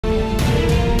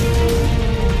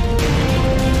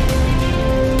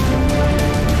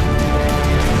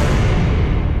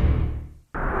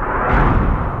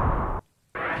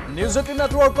News18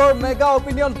 Networker Mega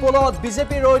Opinion Polot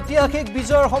BJP ঐতিহাসিক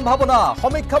বিজয়ৰ সম্ভাৱনা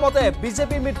সমীক্ষা মতে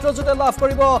BJP মিত্ৰজোঁটে লাভ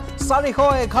কৰিব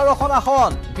 411খন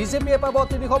আসন BJPয়ে পাব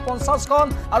 350 খন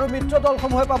আৰু মিত্ৰ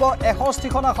দলসমূহে পাব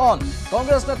 61 খন আসন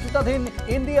কংগ্ৰেছ নেতৃত্বাধীন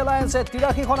ইণ্ডি এলায়েন্সে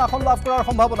 83 খন আসন লাভ কৰাৰ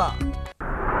সম্ভাৱনা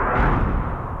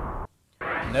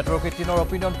Network 18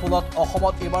 opinion polot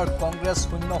অসমত এবাৰ কংগ্ৰেছ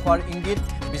শূন্য হোৱাৰ ইংগিত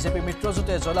BJP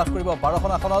মিত্ৰজোঁটে জয়লাভ কৰিব 12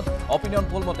 খন আসনত opinion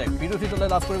poll মতে বিৰোধী দলে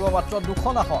লাভ কৰিব মাত্ৰ 2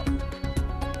 খন আসন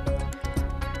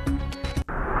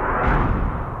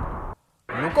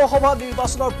লোকসভা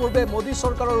নিৰ্বাচনৰ পূৰ্বে মোদী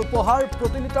চৰকাৰৰ উপহাৰ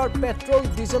প্ৰতি লিটাৰ পেট্ৰল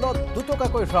ডিজেলত 2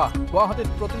 টকাকৈ হ্ৰাস গুৱাহাটীত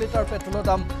প্ৰতি লিটাৰ পেট্ৰলৰ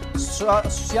দাম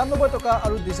 96 টকা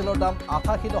আৰু ডিজেলৰ দাম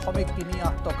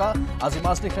 88.38 টকা আজি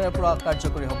মাজনিশাৰে পৰা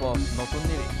কাৰ্যকৰী হ'ব নতুন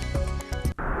নিৰিখ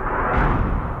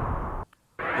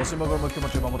পশ্চিমবংগৰ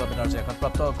মুখ্যমন্ত্ৰী মমতা বেনাৰ্জী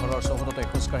আঘাতপ্ৰাপ্ত ঘৰৰ চৌহদতে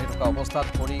খোজকাঢ়ি থকা অৱস্থাত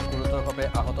পৰি গুৰুতৰভাৱে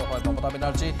আহত হয় মমতা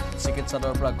বেনাৰ্জী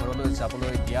চিকিৎসালয়ৰ পৰা ঘৰলৈ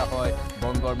যাবলৈ দিয়া হয়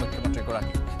বংগৰ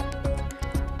মুখ্যমন্ত্ৰীগৰাকীক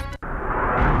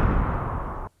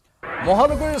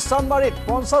মহানগৰীৰ চানমাৰীত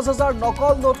 50,000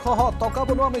 নকল নোটসহ টকা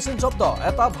বনোৱা মেচিন জব্দ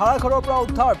এটা ভাড়াঘৰৰ পৰা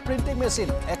উদ্ধাৰ প্ৰিণ্টিং মেচিন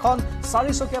এখন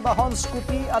 4-চকীয়া বাহন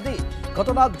স্কুটি আদি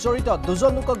ঘটনাত জড়িত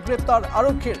দুজন লোকক গ্ৰেপ্তাৰ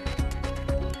আৰক্ষীৰ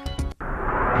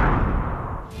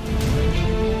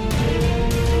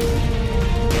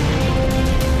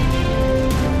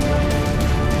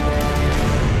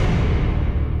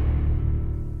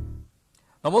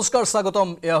নমস্কাৰ স্বাগতম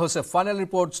এয়া হৈছে ফাইনেল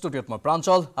ৰিপৰ্ট ষ্টুডিঅ'ত মই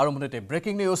প্ৰাঞ্চল আৰম্ভণিতে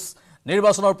ব্ৰেকিং নিউজ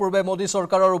নিৰ্বাচনৰ পূৰ্বে মোদী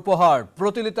চৰকাৰৰ উপহাৰ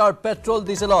প্ৰতি লিটাৰ পেট্ৰল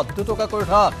ডিজেলত 2 টকাকৈ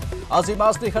হ্ৰাস আজি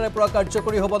মাজনিশাৰে পৰা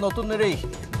কাৰ্যকৰী হ'ব নতুন নিৰিখ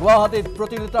গুৱাহাটীত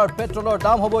প্ৰতি লিটাৰ পেট্ৰলৰ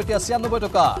দাম হ'ব এতিয়া 96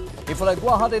 টকা ইফালে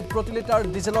গুৱাহাটীত প্ৰতি লিটাৰ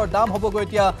ডিজেলৰ দাম হ'বগৈ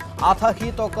এতিয়া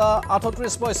 88 টকা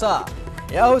 38 পইচা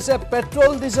এয়া হৈছে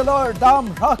পেট্ৰল ডিজেলৰ দাম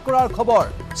হ্ৰাস কৰাৰ খবৰ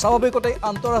স্বাভাৱিকতে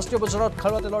আন্তঃৰাষ্ট্ৰীয় বজাৰত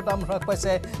খাৰুৱা তেলৰ দাম হ্ৰাস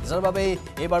পাইছে যাৰ বাবে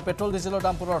এইবাৰ পেট্ৰল ডিজেলৰ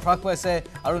দাম পুনৰ হ্ৰাস পাইছে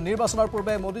আৰু নিৰ্বাচনৰ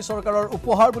পূৰ্বে মোদী চৰকাৰৰ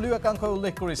উপহাৰ বুলিও একাংশই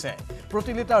উল্লেখ কৰিছে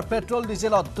প্ৰতি লিটাৰ পেট্ৰল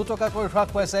ডিজেলত 2 টকাকৈ হ্ৰাস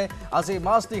পাইছে আজি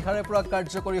মাজনিশাৰে পৰা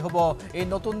কাৰ্যকৰী হ'ব এই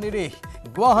নতুন নিৰিখ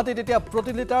গুৱাহাটীত এতিয়া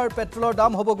প্ৰতি লিটাৰ পেট্ৰলৰ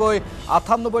দাম হ'বগৈ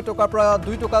 98 টকাৰ পৰা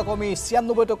 2 টকা কমি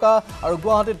 96 টকা আৰু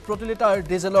গুৱাহাটীত প্ৰতি লিটাৰ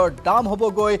ডিজেলৰ দাম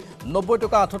হ'বগৈ 90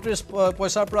 টকা 38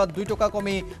 পইচাৰ পৰা 2 টকা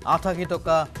কমি 88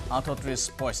 টকা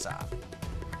 38 পইচা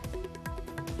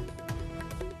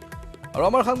আৰু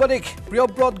আমাৰ সাংবাদিক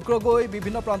প্ৰিয়ব্ৰত গগৈ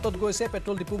বিভিন্ন প্ৰান্তত গৈছে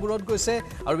পেট্ৰল ডিপুবোৰত গৈছে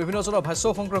আৰু বিভিন্ন জনৰ ভাষ্য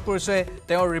সংগ্ৰহ কৰিছে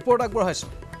তেওঁৰ ৰিপৰ্ট আগবঢ়াইছে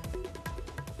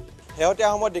হেয়তীয়া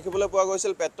সময়ত দেখিবলৈ পোৱা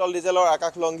গৈছিল পেট্ৰল ডিজেলৰ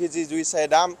আকাশলংঘী যি জুই চাই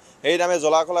দাম এই দামে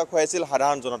জ্বলাকলা খুৱাইছিল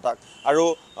সাধাৰণ জনতাক আৰু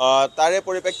তাৰে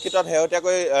পৰিপ্ৰেক্ষিতত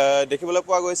হেয়তীয়াকৈ দেখিবলৈ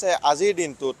পোৱা গৈছে আজিৰ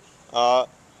দিনটোত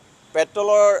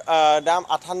পেট্ৰলৰ দাম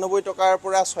 98 টকাৰ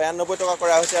পৰা 96 টকা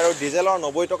কৰা হৈছে আৰু ডিজেলৰ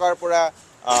 90 টকাৰ পৰা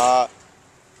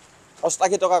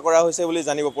 80 টকা কৰা হৈছে বুলি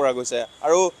জানিব পৰা গৈছে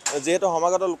আৰু যেহেতু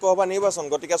সমাগত লোকসভা নিৰ্বাচন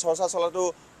গতিকে চৰ্চা চলাটো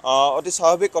অতি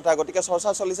স্বাভাৱিক কথা গতিকে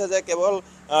চৰ্চা চলিছে যে কেৱল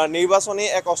নিৰ্বাচনী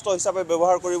এক অস্ত্ৰ হিচাপে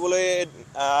ব্যৱহাৰ কৰিবলৈ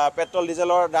পেট্ৰল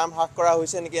ডিজেলৰ দাম হ্ৰাস কৰা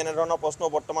হৈছে নেকি এনে ধৰণৰ প্ৰশ্ন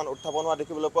বৰ্তমান উত্থাপন হোৱা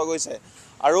দেখিবলৈ পোৱা গৈছে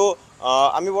আৰু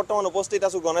আমি বৰ্তমান উপস্থিত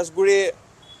আছো গণেশগুৰি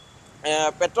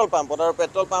পেট্ৰল পাম্পত আৰু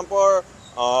পেট্ৰল পাম্পৰ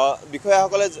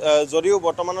বিষয়াসকলে যদিও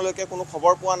বৰ্তমানলৈকে কোনো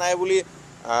খবৰ পোৱা নাই বুলি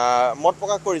মত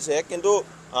প্ৰকাশ কৰিছে কিন্তু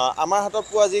আমাৰ হাতত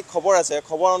পোৱা যি খবৰ আছে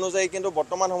খবৰ অনুযায়ী কিন্তু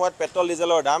বৰ্তমান সময়ত পেট্ৰল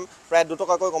ডিজেলৰ দাম প্ৰায় 2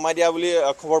 টকাকৈ কমাই দিয়া বুলি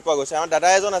খবৰ পোৱা গৈছে আমাৰ দাদা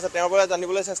এজন আছে তেওঁৰ পৰা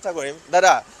জানিবলৈ চেষ্টা কৰিম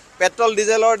দাদা পেট্ৰল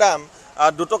ডিজেলৰ দাম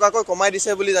 2 টকাকৈ কমাই দিছে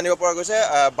বুলি জানিব পৰা গৈছে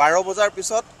 12 বজাৰ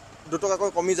পিছত 2 টকাকৈ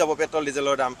কমি যাব পেট্ৰল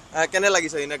ডিজেলৰ দাম কেনে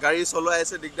লাগিছে ইনে গাড়ী চলাই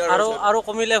আছে দিগদাৰ হৈছে আৰু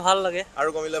কমিলে ভাল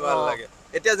লাগে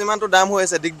এতিয়া যিমানটো দাম হৈ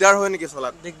আছে দিগদাৰ হয় নেকি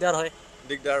চলাত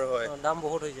দিগদাৰ হয় দাম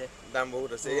বহুত হৈ যায় দাম বহুত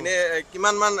আছে এনে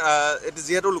কিমান মান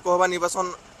যেহেতু লোকসভা নিৰ্বাচন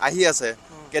আহি আছে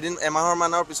কেদিন এমাহৰ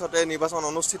মানৰ পিছতে নিৰ্বাচন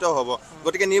অনুষ্ঠিত হ'ব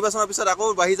গতিকে নিৰ্বাচনৰ পিছত আকৌ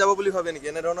বাঢ়ি যাব বুলি ভাবে নেকি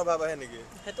এনে ধৰণৰ ভাব আহে নেকি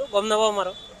হেতু গম নাপাম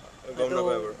আৰু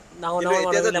কিন্তু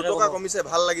এতিয়া যে 2 টকা কমিছে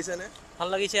ভাল লাগিছে নে ভাল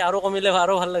লাগিছে আৰু কমিলে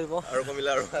আৰু ভাল লাগিব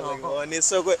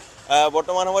নিশ্চয়কৈ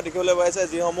বৰ্তমান সময়ত দেখিবলৈ পাইছে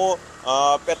যিসমূহ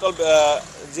পেট্ৰল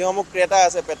যিসমূহ ক্ৰেতা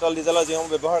আছে পেট্ৰল ডিজেলৰ যিসমূহ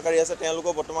ব্যৱহাৰকাৰী আছে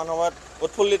তেওঁলোকৰ বৰ্তমান সময়ত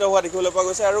উৎফুল্লিত হোৱা দেখিবলৈ পোৱা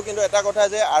গৈছে আৰু কিন্তু এটা কথা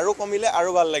যে আৰু কমিলে আৰু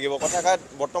ভাল লাগিব কথাষাৰ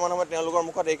বৰ্তমান সময়ত তেওঁলোকৰ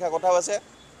মুখত এইষা কথাও আছে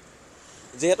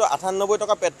যেহেতু 98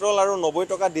 টকা পেট্ৰল আৰু 90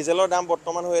 টকা ডিজেলৰ দাম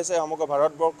বৰ্তমান হৈ আছে সমগ্ৰ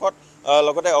ভাৰতবৰ্ষত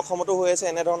লগতে অসমতো হৈ আছে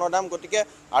এনে ধৰণৰ দাম গতিকে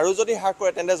আৰু যদি হ্ৰাস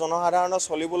কৰে তেন্তে জনসাধাৰণৰ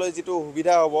চলিবলৈ যিটো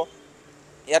সুবিধা হ'ব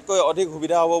ইয়াতকৈ অধিক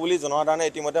সুবিধা হ'ব বুলি জনসাধাৰণে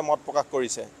ইতিমধ্যে মত প্ৰকাশ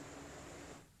কৰিছে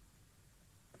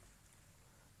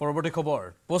পৰৱৰ্তী খবৰ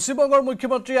পশ্চিমবংগৰ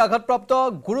মুখ্যমন্ত্ৰী আঘাতপ্ৰাপ্ত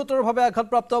গুৰুতৰভাৱে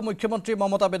আঘাতপ্ৰাপ্ত মুখ্যমন্ত্ৰী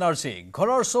মমতা বেনাৰ্জী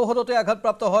ঘৰৰ চৌহদতে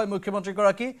আঘাতপ্ৰাপ্ত হয়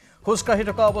মুখ্যমন্ত্ৰীগৰাকী খোজকাঢ়ি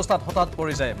থকা অৱস্থাত হঠাৎ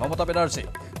পৰি যায় মমতা বেনাৰ্জী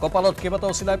কপালত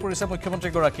কেইবাটাও চিলাই পৰিছে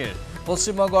মুখ্যমন্ত্ৰীগৰাকীৰ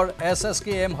পশ্চিমবংগৰ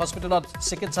SSKM হস্পিটেলত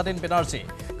চিকিৎসাধীন বেনাৰ্জী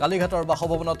কালীঘাটৰ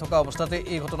বাসভৱনত থকা অৱস্থাতে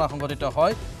এই ঘটনা সংঘটিত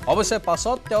হয় অৱশ্যে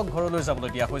পাছত তেওঁক ঘৰলৈ যাবলৈ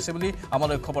দিয়া হৈছে বুলি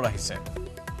আমালৈ খবৰ আহিছে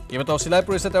কেইবাটাও চিলাই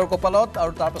পৰিছে তেওঁৰ কপালত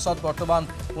আৰু তাৰ পাছত বৰ্তমান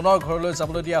পুনৰ ঘৰলৈ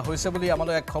যাবলৈ দিয়া হৈছে বুলি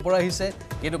আমালৈ এক খবৰ আহিছে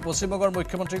কিন্তু পশ্চিমবংগৰ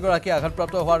মুখ্যমন্ত্ৰীগৰাকী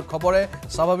আঘাতপ্ৰাপ্ত হোৱাৰ খবৰে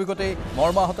স্বাভাৱিকতেই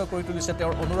মৰ্মাহত কৰি তুলিছে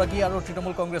তেওঁৰ অনুৰাগী আৰু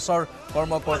তৃণমূল কংগ্ৰেছৰ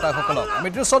কৰ্মকৰ্তাসকলক আমি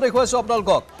দৃশ্য দেখুৱাইছোঁ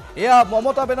আপোনালোকক এয়া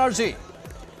মমতা বেনাৰ্জী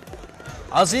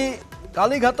আজি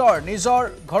কালীঘাটৰ নিজৰ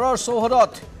ঘৰৰ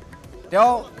চৌহদত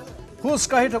তেওঁ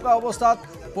খোজকাঢ়ি থকা অৱস্থাত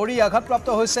পৰি আঘাতপ্ৰাপ্ত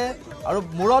হৈছে আৰু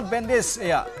মূৰত বেণ্ডেজ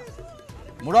এয়া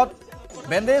মূৰত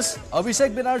বেণ্ডেজ অভিষেক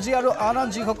বেনাৰ্জী আৰু আন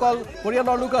যিসকল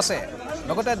পৰিয়ালৰ লোক আছে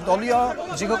লগতে দলীয়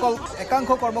যিসকল একাংশ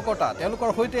কৰ্মকৰ্তা তেওঁলোকৰ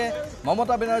সৈতে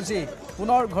মমতা বেনাৰ্জী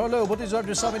পুনৰ ঘৰলৈ উভতি যোৱাৰ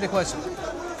দৃশ্য আমি দেখুৱাইছোঁ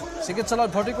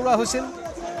চিকিৎসালয়ত ভৰ্তি কৰোৱা হৈছিল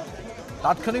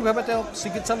তাৎক্ষণিকভাৱে তেওঁক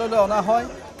চিকিৎসালয়লৈ অনা হয়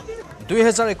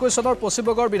 2021 চনৰ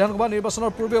পশ্চিমবংগৰ বিধানসভা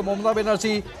নিৰ্বাচনৰ পূৰ্বে মমতা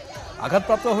বেনাৰ্জী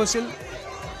আঘাতপ্ৰাপ্ত হৈছিল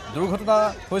দুৰ্ঘটনা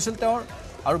হৈছিল তেওঁৰ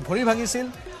আৰু ভৰি ভাঙিছিল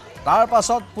তাৰ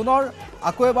পাছত পুনৰ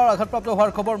আকৌ এবাৰ আঘাতপ্ৰাপ্ত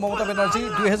হোৱাৰ খবৰ মমতা বেনাৰ্জী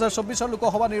 2024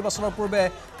 লোকসভা নিৰ্বাচনৰ পূৰ্বে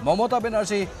মমতা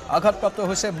বেনাৰ্জী আঘাতপ্ৰাপ্ত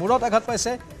হৈছে মূৰত আঘাত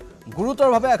পাইছে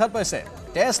গুৰুতৰভাৱে আঘাত পাইছে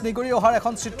তেজ নিগৰি অহাৰ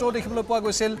এখন চিত্ৰও দেখিবলৈ পোৱা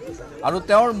গৈছিল আৰু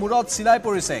তেওঁৰ মূৰত চিলাই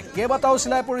পৰিছে কেইবাটাও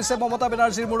চিলাই পৰিছে মমতা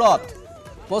বেনাৰ্জীৰ মূৰত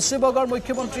পশ্চিমবংগৰ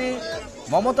মুখ্যমন্ত্ৰী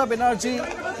মমতা বেনাৰ্জী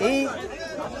এই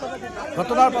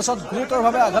ঘটনাৰ পাছত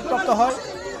গুৰুতৰভাৱে আঘাতপ্ৰাপ্ত হয়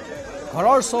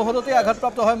ঘৰৰ চৌহদতে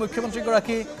আঘাতপ্ৰাপ্ত হয়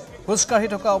মুখ্যমন্ত্ৰীগৰাকী খোজকাঢ়ি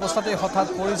থকা অৱস্থাতে হঠাৎ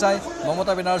পৰি যায়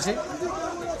মমতা বেনাৰ্জী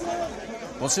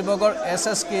পশ্চিমবংগৰ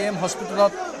SSKM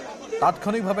হস্পিটেলত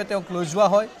তাৎক্ষণিকভাৱে তেওঁক লৈ যোৱা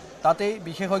হয় তাতেই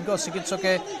বিশেষজ্ঞ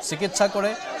চিকিৎসকে চিকিৎসা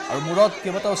কৰে আৰু মূৰত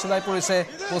কেইবাটাও চিলাই পৰিছে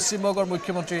পশ্চিমবংগৰ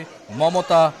মুখ্যমন্ত্ৰী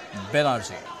মমতা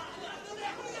বেনাৰ্জী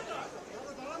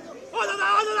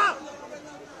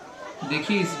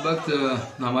देखिए इस वक्त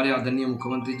हमारे आदरणीय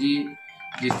मुख्यमंत्री जी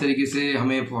जिस तरीके से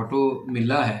हमें फोटो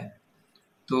मिला है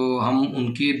तो हम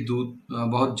उनकी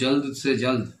बहुत जल्द से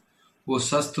जल्द वो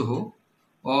स्वस्थ हो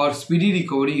और स्पीडी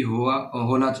रिकवरी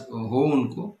हो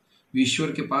उनको ईश्वर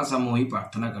के पास हम वही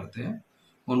प्रार्थना करते हैं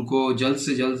उनको जल्द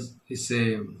से जल्द इससे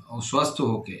स्वस्थ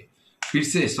होके फिर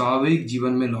से स्वाभाविक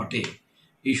जीवन में लौटे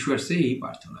ईश्वर से यही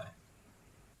प्रार्थना है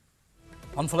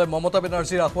আনফালে মমতা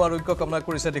বেনাৰ্জীৰ আশু আৰোগ্য কামনা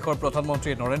কৰিছে দেশৰ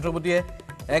প্ৰধানমন্ত্ৰী নৰেন্দ্ৰ মোদীয়ে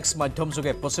এক্স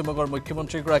মাধ্যমযোগে পশ্চিমবংগৰ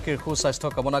মুখ্যমন্ত্ৰীগৰাকীৰ সুস্বাস্থ্য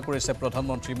কামনা কৰিছে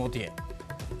প্ৰধানমন্ত্ৰী মোদীয়ে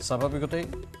স্বাভাৱিকতেই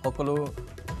সকলো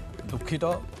দুখিত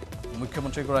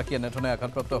মুখ্যমন্ত্ৰীগৰাকী এনেধৰণে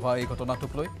আঘাতপ্ৰাপ্ত হোৱা এই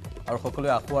ঘটনাটোক লৈ আৰু সকলোৱে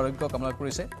আশু আৰোগ্য কামনা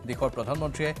কৰিছে দেশৰ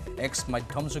প্ৰধানমন্ত্ৰীয়ে এক্স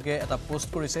মাধ্যমযোগে এটা পোষ্ট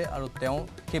কৰিছে আৰু তেওঁ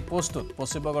সেই পোষ্টটোত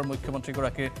পশ্চিমবংগৰ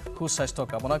মুখ্যমন্ত্ৰীগৰাকীৰ সুস্বাস্থ্য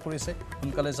কামনা কৰিছে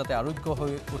সোনকালে যাতে আৰোগ্য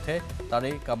হৈ উঠে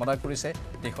তাৰেই কামনা কৰিছে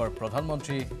দেশৰ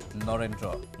প্ৰধানমন্ত্ৰী নৰেন্দ্ৰ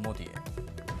মোদীয়ে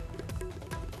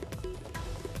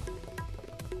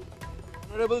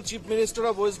Honorable Chief Minister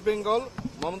of West Bengal,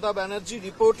 Mamata Banerjee,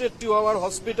 reported to our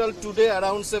hospital today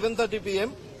around 7:30 p.m.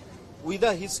 with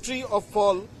a history of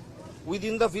fall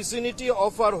within the vicinity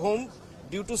of our home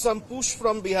due to some push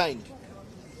from behind.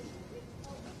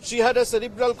 She had a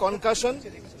cerebral concussion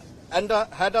and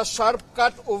had a sharp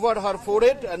cut over her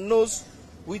forehead and nose,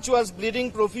 which was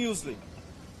bleeding profusely.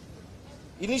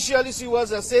 Initially, she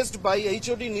was assessed by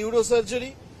HOD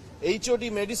Neurosurgery, HOD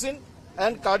Medicine,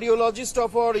 and cardiologist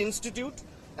of our institute,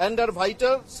 and her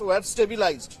vitals were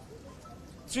stabilized.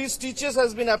 3 stitches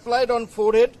has been applied on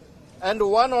forehead and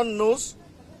 1 on nose,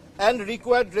 and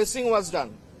required dressing was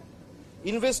done.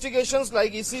 Investigations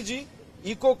like ECG,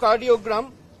 echocardiogram,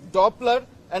 Doppler,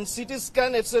 and CT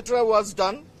scan, etc. was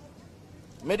done.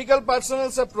 Medical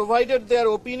personnel have provided their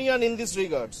opinion in this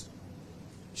regards.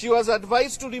 She was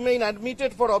advised to remain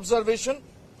admitted for observation,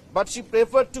 but she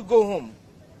preferred to go home.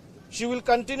 She will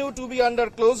continue to be under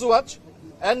close watch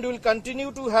and will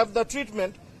continue to have the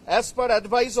treatment as per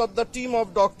advice of the team of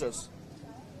doctors.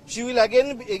 She will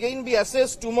again be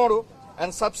assessed tomorrow and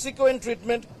subsequent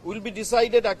treatment will be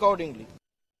decided accordingly.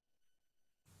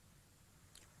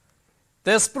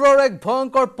 তেজপুৰৰ এক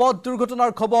ভয়ংকৰ পথ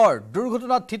দুৰ্ঘটনাৰ খবৰ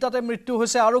দুৰ্ঘটনাত থিতাতে মৃত্যু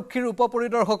হৈছে আৰক্ষীৰ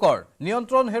উপপৰিদৰ্শকৰ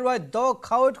নিয়ন্ত্ৰণ হেৰুৱাই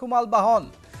খাৱৈত সোমাল বাহন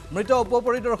মৃত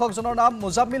উপপৰিদৰ্শকজনৰ নাম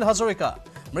মুজাম্মিল হাজৰিকা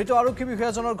মৃত আৰক্ষী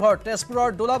বিষয়াজনৰ ঘৰ তেজপুৰৰ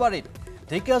দোলাবাৰীত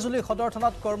ঢেকিয়াজুলি সদৰ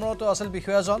থানাত কৰ্মৰত আছিল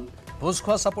বিষয়াজন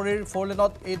ভোজখোৱা চাপৰিৰ 4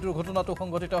 লেনত এই দুৰ্ঘটনাটো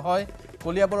সংঘটিত হয়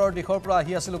কলিয়াবৰৰ দিশৰ পৰা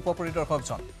আহি আছিল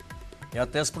উপপৰিদৰ্শকজন ইয়া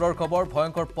তেজপুৰৰ খবৰ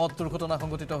ভয়ংকৰ পথ দুৰ্ঘটনা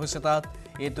সংঘটিত হৈছে তাত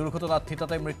এই দুৰ্ঘটনাত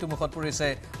থিতাতে মৃত্যুমুখত পৰিছে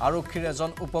আৰক্ষীৰ এজন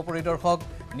উপপৰিদৰ্শক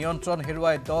নিয়ন্ত্ৰণ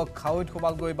হেৰুৱাই খাৱৈত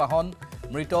সোমাল গৈ বাহন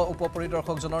মৃত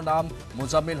উপপৰিদৰ্শকজনৰ নাম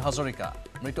মুজাম্মিল হাজৰিকা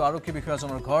মৃত আৰক্ষী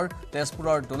বিষয়াজনৰ ঘৰ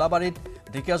তেজপুৰৰ দোলাবাৰীত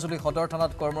ঢেকিয়াজুলি সদৰ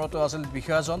থানাত কৰ্মৰত আছিল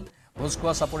বিষয়াজন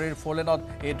ভোজখোৱা চাপৰিৰ ফ'ৰলেনত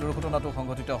এই দুৰ্ঘটনাটো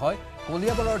সংঘটিত হয়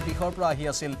কলিয়াবৰৰ দিশৰ পৰা আহি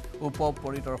আছিল উপ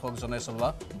পৰিদৰ্শকজনে চলোৱা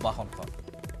বাহনখন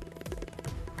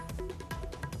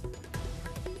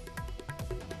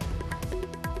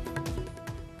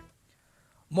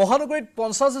মহানগৰীত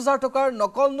 50,000 টকাৰ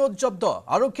নকল নোট জব্দ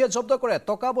আৰক্ষীয়ে জব্দ কৰে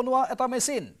টকা বনোৱা এটা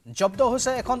মেচিন জব্দ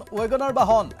হৈছে এখন ৱেগনাৰ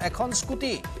বাহন এখন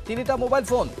স্কুটি তিনিটা মোবাইল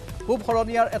ফোন খুব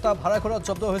হৰণীয়াৰ এটা ভাড়াঘৰত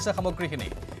জব্দ হৈছে সামগ্ৰীখিনি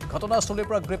ঘটনাস্থলীৰ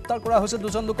পৰা গ্ৰেপ্তাৰ কৰা হৈছে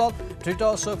দুজন লোকক ধৃত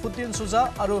সৈফুদ্দিন সুজা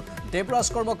আৰু দেৱৰাজ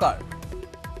কৰ্মকাৰ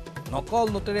নকল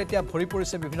নোটেৰে এতিয়া ভৰি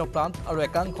পৰিছে বিভিন্ন প্ৰান্ত আৰু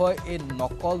একাংশই এই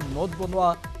নকল নোট বনোৱা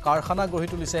কাৰখানা গঢ়ি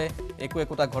তুলিছে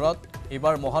একোটা ঘৰত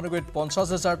এবাৰ মহানগৰীত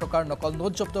 50,000 টকাৰ নকল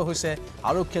নোট জব্দ হৈছে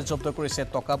আৰক্ষীয়ে জব্দ কৰিছে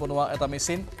টকা বনোৱা এটা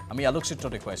মেচিন আমি আলোকচিত্ৰ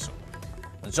দেখুৱাইছো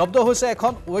জব্দ হৈছে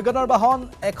এখন ৱেগনাৰ বাহন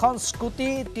এখন স্কুটি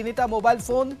তিনিটা মোবাইল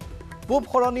ফোন পূব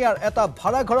হৰণীয়াৰ এটা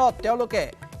ভাড়া ঘৰত তেওঁলোকে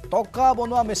টকা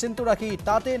বনোৱা মেচিনটো ৰাখি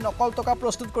তাতে নকল টকা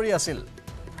প্ৰস্তুত কৰি আছিল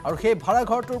আৰু সেই ভাড়া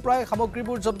ঘৰটোৰ পৰাই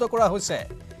সামগ্ৰীবোৰ জব্দ কৰা হৈছে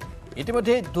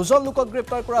ইতিমধ্যে দুজন লোকক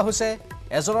গ্ৰেপ্তাৰ কৰা হৈছে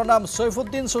এজনৰ নাম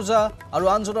সৈফুদ্দিন সুজা আৰু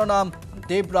আনজনৰ নাম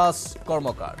দেৱৰাজ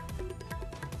কৰ্মকাৰ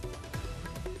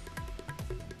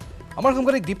আমাৰ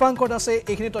সাংবাদিক দীপাংকৰ দাসে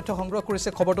এইখিনি তথ্য সংগ্ৰহ কৰিছে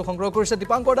খবৰটো সংগ্ৰহ কৰিছে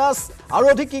দীপাংকৰ দাস আৰু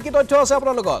অধিক কি তথ্য আছে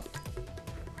আপোনাৰ লগত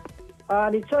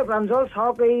নিশ্চয় প্ৰাঞ্জল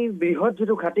চাওক এই বৃহৎ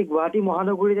যিটো ঘাটি গুৱাহাটী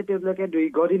মহানগৰীতে তেওঁলোকে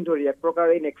দীৰ্ঘদিন ধৰি এক প্ৰকাৰ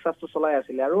এই নেক্সাছটো চলাই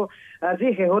আছিলে আৰু আজি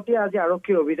শেহতীয়া আজি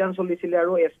আৰক্ষীৰ অভিযান চলিছিলে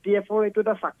আৰু STFৰ এইটো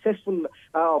এটা ছাকচেছফুল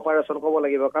অপাৰেশ্যন ক'ব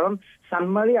লাগিব কাৰণ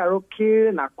চানমাৰী আৰক্ষীৰ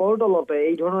নাকৰ তলতে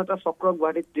এই ধৰণৰ এটা চক্ৰ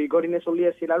গুৱাহাটীত দীৰ্ঘদিনে চলি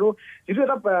আছিল আৰু যিটো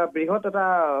এটা বৃহৎ এটা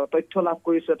তথ্য লাভ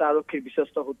কৰিছো এটা আৰক্ষীৰ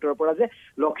বিশ্বস্ত সূত্ৰৰ পৰা যে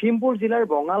লখিমপুৰ জিলাৰ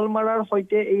বঙালমাৰাৰ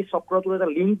সৈতে এই চক্ৰটোৰ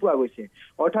এটা লিংক পোৱা গৈছে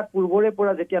অৰ্থাৎ পূৰ্বৰে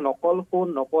পৰা যেতিয়া নকল সোণ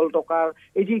নকল টকাৰ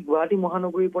এই যি গুৱাহাটী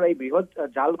মহানগৰীৰ পৰা এই বৃহৎ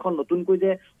জালখন নতুনকৈ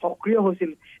যে সক্ৰিয়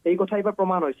হৈছিল এই কথা এবাৰ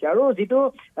প্ৰমাণ হৈছে আৰু যিটো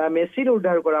মেচিন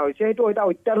উদ্ধাৰ কৰা হৈছে সেইটো এটা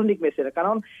অত্যাধুনিক মেচিন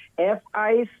কাৰণ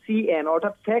FICN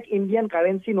অৰ্থাৎ ফেক ইণ্ডিয়ান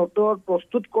কাৰেন্সি নোটৰ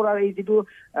প্ৰস্তুত কৰাৰ এই যিটো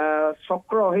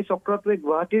চক্ৰ সেই চক্ৰটোৱে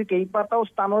গুৱাহাটীৰ কেইবাটাও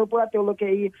স্থানৰ পৰা তেওঁলোকে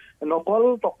এই নকল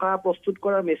টকা প্ৰস্তুত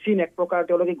কৰাৰ মেচিন এক প্ৰকাৰ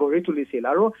তেওঁলোকে গঢ়ি তুলিছিল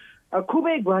আৰু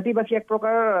খুবেই গুৱাহাটীবাসী এক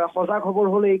প্ৰকাৰ সজাগ খবৰ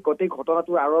হ'ল এই গোটেই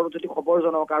ঘটনাটোৰ আঁৰৰ যদি খবৰ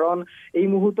জনাওঁ কাৰণ এই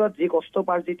মুহূৰ্তত যি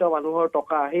কষ্টপাৰ্জিত মানুহৰ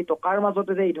টকা সেই টকাৰ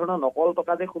মাজতে যে এই ধৰণৰ নকল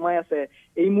টকা যে সোমাই আছে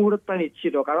এই মুহূৰ্তত প্ৰায়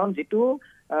নিশ্চিত কাৰণ যিটো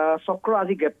চক্ৰ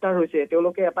আজি গ্ৰেপ্তাৰ হৈছে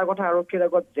তেওঁলোকে এটা কথা আৰক্ষীৰ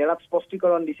আগত জেৰাত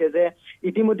স্পষ্টীকৰণ দিছে যে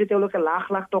ইতিমধ্যে তেওঁলোকে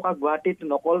লাখ লাখ টকা গুৱাহাটীত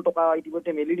নকল টকা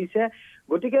ইতিমধ্যে মেলি দিছে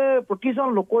গতিকে প্ৰতিজন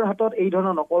লোকৰ হাতত এই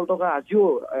ধৰণৰ নকল টকা আজিও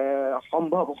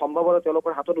সম্ভৱত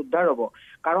তেওঁলোকৰ হাতত উদ্ধাৰ হ'ব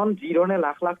কাৰণ যি ধৰণে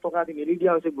লাখ লাখ টকা আজি মেলি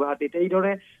দিয়া হৈছে গুৱাহাটীত এই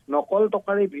ধৰণে নকল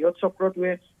টকাৰ এই বৃহৎ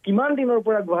চক্ৰটোৱে কিমান দিনৰ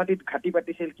পৰা গুৱাহাটীত ঘাটি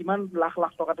পাতিছিল কিমান লাখ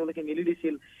লাখ টকা তেওঁলোকে মেলি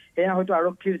দিছিল সেয়া হয়তো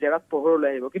আৰক্ষীৰ জেৰাত পোহৰলৈ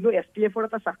আহিব কিন্তু STFৰ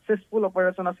এটা ছাকচেছফুল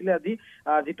অপাৰেশ্যন আছিলে আজি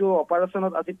যিটো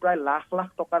অপাৰেশ্যনত আজি প্ৰায় লাখ লাখ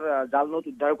টকাৰ জাল নোট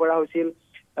উদ্ধাৰ কৰা হৈছিল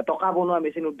টকা বনোৱা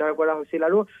মেচিন উদ্ধাৰ কৰা হৈছিল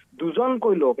আৰু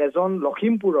দুজনকৈ লোক এজন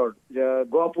লখিমপুৰৰ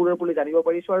গহপুৰৰ বুলি জানিব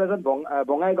পাৰিছো আৰু এজন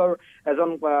বঙাইগাঁৱৰ এজন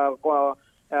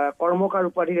কৰ্মকাৰ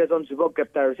উপাধিৰ এজন যুৱক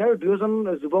গ্ৰেপ্তাৰ হৈছে আৰু দুয়োজন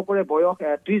যুৱকৰে বয়স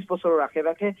 30 বছৰৰ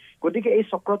আশে-পাশে গতিকে এই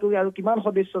চক্ৰটোৰ আৰু কিমান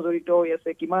সদস্য জড়িত হৈ আছে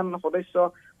কিমান সদস্য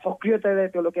সক্ৰিয়তাৰে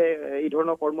তেওঁলোকে এই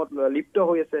ধৰণৰ কৰ্মত লিপ্ত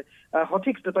হৈ আছে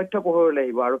সঠিক তথ্য পোহৰলৈ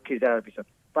আহিব আৰক্ষীৰ জেৰাৰ পিছত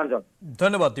প্ৰাঞ্জল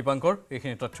ধন্যবাদ দীপাংকৰ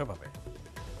এইখিনি তথ্যৰ বাবে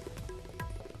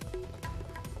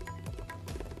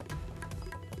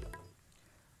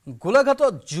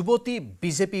গোলাঘাটত যুৱতী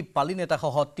বিজেপি পালি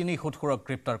নেতাসহ 3 সুদখোৰক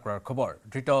গ্ৰেপ্তাৰ কৰাৰ খবৰ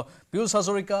ধৃত পিয়ুষ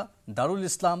হাজৰিকা দাৰুল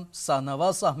ইছলাম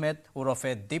শাহনৱাজ আহমেদ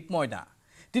ওৰফে দীপ মইনা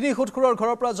 3 সুদখোৰৰ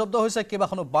ঘৰৰ পৰা জব্দ হৈছে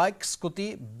কেইবাখনো বাইক স্কুটি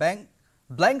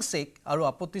ব্লেংক চেক আৰু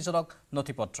আপত্তিজনক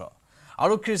নথিপত্ৰ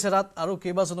আৰক্ষীৰ জেৰাত আৰু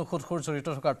কেইবাজনো সুদখোৰ জড়িত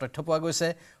থকাৰ তথ্য পোৱা গৈছে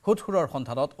সুদখোৰৰ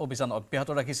সন্ধানত অভিযান অব্যাহত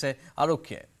ৰাখিছে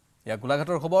আৰক্ষীয়ে ইয়া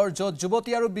গোলাঘাটৰ খবৰ য'ত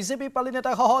যুৱতী আৰু বিজেপি পালি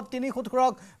নেতাসহ 3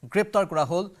 সুদখোৰক গ্ৰেপ্তাৰ কৰা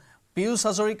হ'ল পিয়ুষ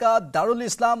হাজৰিকা দাৰুল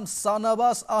ইছলাম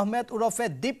শাহনৱাজ আহমেদ ওৰফে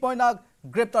দীপ মইনাক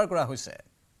গ্ৰেপ্তাৰ কৰা হৈছে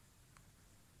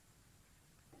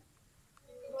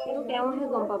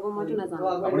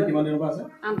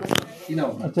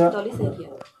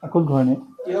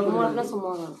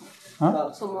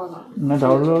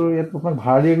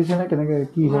ভাড়া দিয়ে দিছে নে কেনেকে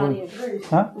কি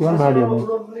কিমান ভাড়া দিয়ে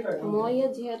মই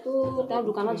যিহেতু তাৰ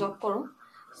দোকানত জব কৰোঁ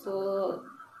চ'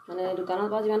 মানে দোকানৰ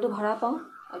পৰা যিমানটো ভাড়া পাওঁ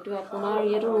এইটো আপোনাৰ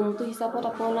ইয়াতো ৰুমটো হিচাপত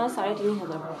আপোনাৰ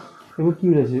 3,500 এইবোৰ কি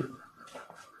ওলাইছে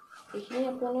এইখিনি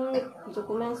আপোনাৰ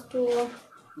ডকুমেণ্টছটো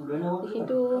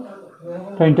এইটো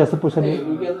ইণ্টাৰেষ্ট পইচা দিয়ে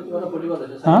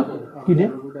কি দিয়ে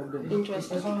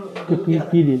ইণ্টাৰেষ্ট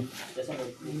কি দিয়ে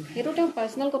সেইটো তেওঁ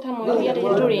পাৰ্চনেল কথা মই ইয়াত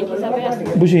যিহেতু ৰেণ্ট হিচাপে আছে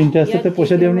বুজি ইণ্টাৰেষ্টতে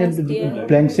পইচা দিয়ে মানে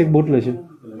ব্লেংক চেক বহুত ওলাইছে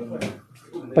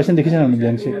পাৰ্চেণ্ট দেখিছে না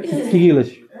ব্লেংক চেক কি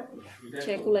ওলাইছে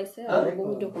চেক ওলাইছে আৰু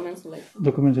বহুত ডকুমেণ্টছ ওলাইছে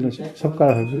ডকুমেণ্টছ ওলাইছে সব কাৰ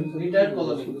হয়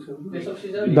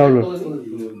দাউলৰ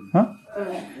হা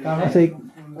আচ্ছা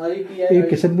এই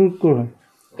কেছেটবোৰ ক'ৰ হয়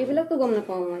এইবিলাকতো গম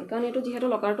নাপাওঁ মই কাৰণ এইটো যিহেতু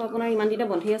লকাৰটো আপোনাৰ ইমান দিনে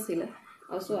বন্ধই আছিলে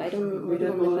also I don't know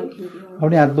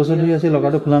আপুনি 8 বছৰ ধৰি আছে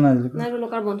লকাৰটো খোলা নাই নাই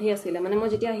লকাৰ বন্ধই আছিলে মানে মই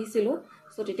যেতিয়া আহিছিলো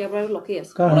সো তেতিয়া পৰা লকেই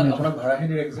আছে আপোনাৰ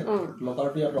ভাড়াখিনি ৰাখিছে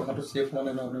লকাৰটো ইয়াত ৰখাটো সেফ হোৱা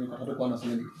নাই আপুনি কথাটো কোৱা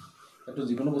নাছিলে নেকি এটো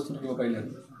যিকোনো বস্তু থাকিব পাৰিলে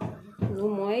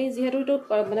মই যেহেতু তো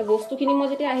মানে বস্তুখিনি মই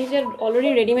যেতিয়া আহি যে অলৰেডি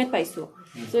ৰেডিমেড পাইছো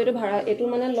সো এটো ভাড়া এটো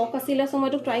মানে লক আছিলে সো মই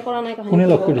তো ট্ৰাই কৰা নাই কাহিনী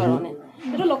কাৰণে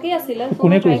এটো লকেই আছিলে সো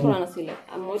ট্ৰাই কৰা নাছিলে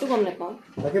মইতো গম নাপাওঁ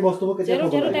বাকি বস্তুবোৰ কেতিয়া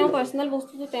যেটো তেওঁ পাৰ্সোনাল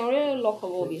বস্তু তেওঁৰে লক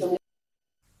হ'ব বিজনেস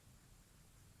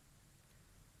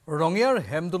ৰঙিয়াৰ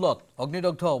হেমদুলত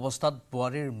অগ্নিদগ্ধ অৱস্থাত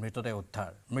বোৱাৰীৰ মৃতদেহ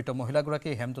উদ্ধাৰ মৃত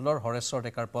মহিলাগৰাকী হেমদুলৰ হৰেশ্বৰ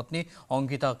ডেকাৰ পত্নী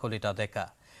অংকিতা কলিতা ডেকা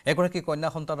এগৰাকী কন্যা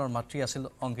সন্তানৰ মাতৃ আছিল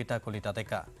অংকিতা কলিতা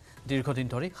ডেকা দীৰ্ঘদিন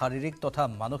ধৰি শাৰীৰিক তথা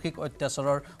মানসিক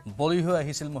অত্যাচাৰৰ বলি হৈ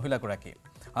আহিছিল মহিলাগৰাকী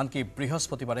আনকি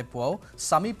বৃহস্পতিবাৰে পুৱাও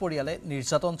স্বামী পৰিয়ালে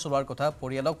নিৰ্যাতন চলোৱাৰ কথা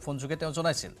পৰিয়ালক ফোনযোগে তেওঁ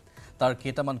জনাইছিল তাৰ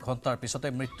কেইটামান ঘণ্টাৰ পিছতে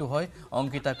মৃত্যু হয়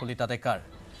অংকিতা কলিতা ডেকাৰ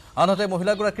আনহাতে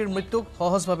মহিলাগৰাকীৰ মৃত্যুক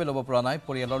সহজভাৱে ল'ব পৰা নাই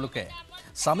পৰিয়ালৰ লোকে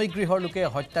স্বামী গৃহৰ লোকে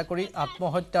হত্যা কৰি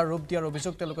আত্মহত্যাৰ ৰূপ দিয়াৰ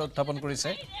অভিযোগ তেওঁলোকে উত্থাপন কৰিছে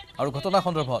আৰু ঘটনা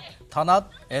সন্দৰ্ভত থানাত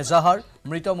এজাহাৰ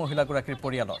মৃত মহিলাগৰাকীৰ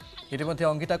পৰিয়ালৰ ইতিমধ্যে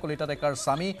অংকিতা কলিতা ডেকাৰ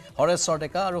স্বামী হৰেশ্বৰ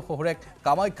ডেকা আৰু শহুৰেক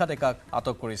কামাখ্যা ডেকাক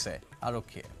আটক কৰিছে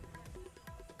আৰক্ষীয়ে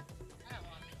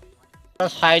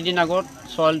 4 দিন আগত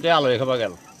ছোৱালীটোৱে আলহী খাব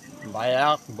গেল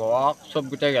বায়াক বৱাক চব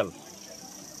গোটেই গেল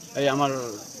এই আমাৰ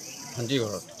ভণ্টি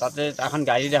ঘৰত তাতে এখন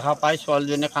গাড়ী দেখা পাই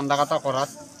ছোৱালীজনীয়ে কান্দা কাটা কৰাত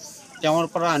তেওঁৰ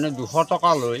পৰা আনি 200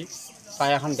 টকা লৈ তাই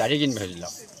এখন গাড়ী কিনি ভাজিল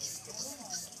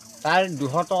তাইৰ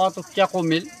 200 টকাটো কিয়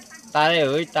কমিল তাই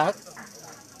হৈ তাক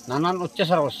নানান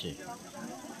অত্যাচাৰ কৰিছে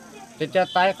তেতিয়া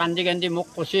তাই কান্দি কান্দি মোক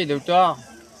কৈছে দেউতা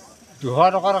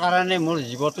 200 টকাৰ কাৰণে মোৰ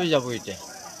জীৱনটো যাব এতিয়া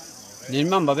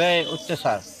নিৰ্মমভাৱে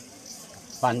অত্যাচাৰ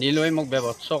বান্ধি লৈ মোক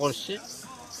বেভৎস কৰিছে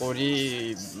কৰি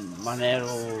মানে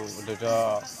আৰু দেউতা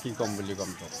কি ক'ম বুলি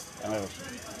ক'ম তো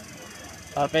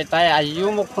তাৰপৰা তাই আজিও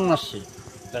মোক ফোন মাৰিছে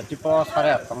ৰাতিপুৱা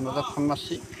 8:30 মান বজাত ফোন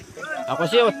মাৰিছে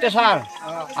কৈছে অত্যাচাৰ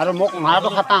আৰু মোক মাৰাটো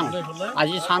খাটাং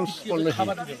আজি চান্স কৰিছে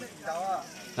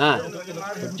হা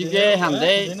গতিকে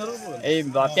সান্দে এই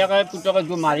বাপেকে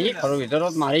পুতকে মাৰি ঘৰৰ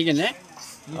ভিতৰত মাৰি কিনে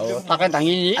তাকে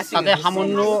দাঙি নি তাতে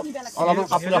সামান্য অলপমান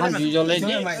কাপোৰ এখন জুই জ্বলাই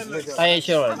দি তাই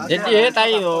আহিছে যেতিয়াহে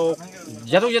তাই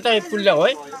যেতাই পুৰলে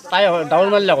হয় তাই দাউৰ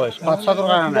মাৰিলে হয়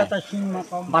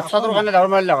বাচ্চাটোৰ কাৰণে দাউৰ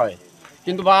মাৰিলে হয়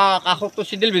কিন্তু বা কাষততো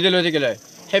চিডিল ভিডিল হৈ থাকিলে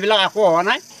সেইবিলাক একো হোৱা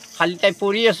নাই খালি তাই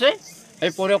পৰি আছে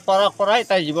সেই পৰি কৰাই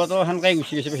তাই জীৱটো সেনেকৈ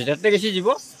গুচি গৈছে ভিতৰতে গেছি জীৱ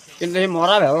কিন্তু সেই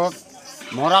মৰা ভেলত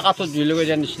মৰা কাঠত জুই লগাই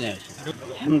দিয়াৰ নিচিনাই হৈছে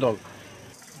হেমদল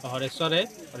হৰেশ্বৰ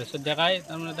ডেকাই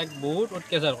তাৰমানে তাক বহুত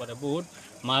অত্যাচাৰ কৰে বহুত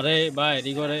মাৰে বা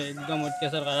হেৰি কৰে একদম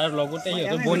অত্যাচাৰ কৰে আৰু লগতে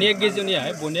সিহঁতৰ বনীয়েককেইজনী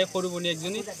আহে বনীয়েক সৰু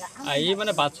বনীয়েকজনী আহি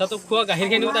মানে বাচ্চাটোক খোৱা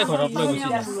গাখীৰখিনিও তাই ঘৰত লৈ গুচি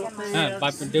যায় হা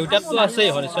দেউতাকটো আছেই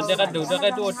হৰেশ্বৰ ডেকাৰ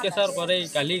দেউতাকেতো অত্যাচাৰ কৰে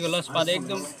গালি গলজ পাৰে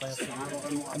একদম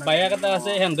বায়েক এটা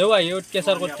আছে সিহঁতেও আহি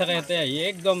অত্যাচাৰ কৰি থাকে সিহঁতে আহি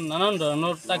একদম নানান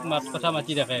ধৰণৰ তাক মাত কথা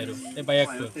মাতি থাকে আৰু এই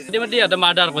বায়েকটো ইতিমধ্যে সিহঁতে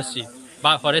মাৰ্ডাৰ কৰিছে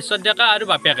বা হৰেশ্বৰ ডেকা আৰু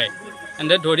বাপেকে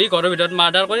এনে ধৰি ঘৰৰ ভিতৰত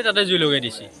মাৰ্ডাৰ কৰি তাতে জুই লগাই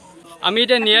দিছে আমি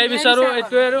এতিয়া ন্যায় বিচাৰোঁ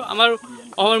এইটোৱে আৰু আমাৰ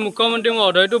মুখ্যমন্ত্ৰী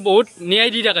মহোদয়টো বহুত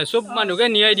ন্যায় দি থাকে চব মানুহকে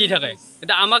ন্যায় দি থাকে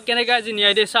এতিয়া আমাক কেনেকৈ আজি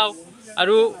ন্যায় দিয়ে চাওক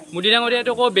আৰু মোদী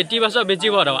ডাঙৰীয়াটো কওঁ বেটি বাচাও বেটি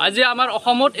পঢ়াও আজি আমাৰ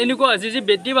অসমত এনেকুৱা হৈছে যে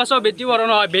বেটি বাচাও বেটি পঢ়াও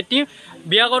নহয় বেটি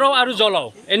বিয়া কৰাও আৰু জ্বলাও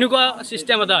এনেকুৱা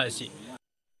চিষ্টেম এটা হৈছে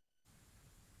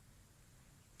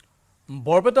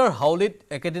বৰপেটাৰ হাউলিত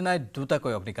একেদিনাই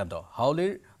দুটাকৈ অগ্নিকাণ্ড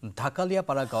হাউলিৰ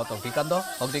ঢাকালিয়াপাৰা গাঁৱত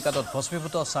অগ্নিকাণ্ডত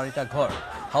ভস্মীভূত 4টা ঘৰ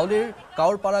হাউলিৰ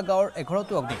কাউৰপাৰা গাঁৱৰ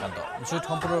এঘৰতো অগ্নিকাণ্ড জুইত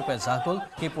সম্পূৰ্ণৰূপে জাহ গ'ল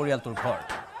সেই পৰিয়ালটোৰ ঘৰ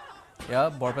এয়া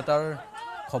বৰপেটাৰ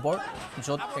খবৰ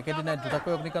য'ত একেদিনাই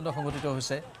দুটাকৈ অগ্নিকাণ্ড সংঘটিত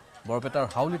হৈছে বৰপেটাৰ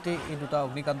হাউলিতে এই দুটা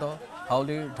অগ্নিকাণ্ড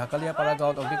হাউলিৰ ঢাকালিয়াপাৰা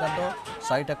গাঁৱত অগ্নিকাণ্ড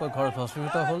 4টাকৈ ঘৰ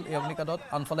ভস্মীভূত হ'ল এই অগ্নিকাণ্ডত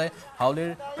আনফালে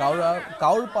হাউলিৰ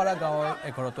কাউৰপাৰা গাঁৱৰ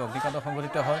এঘৰতো অগ্নিকাণ্ড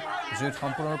সংঘটিত হয় জুইত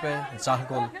সম্পূৰ্ণৰূপে জাহ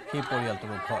গ'ল সেই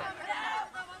পৰিয়ালটোৰ ঘৰ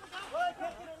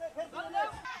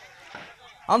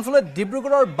আনফালে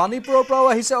ডিব্ৰুগড়ৰ বাণীপুৰৰ পৰাও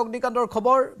আহিছে অগ্নিকাণ্ডৰ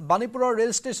খবৰ বাণীপুৰৰ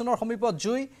ৰেল ষ্টেচনৰ সমীপত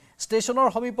জুই ষ্টেচনৰ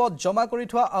সমীপত জমা কৰি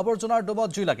থোৱা আৱৰ্জনাৰ দমত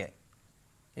জুই লাগে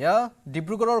এয়া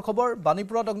ডিব্ৰুগড়ৰ খবৰ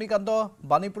বাণীপুৰত অগ্নিকাণ্ড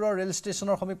বাণীপুৰৰ ৰেল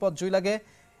ষ্টেচনৰ সমীপত জুই লাগে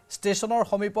ষ্টেচনৰ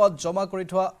সমীপত জমা কৰি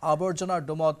থোৱা আৱৰ্জনাৰ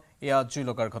দমত এয়া জুই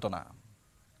লগাৰ ঘটনা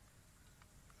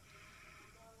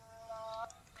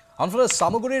আনফালে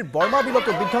সামগুৰিৰ বৰ্মা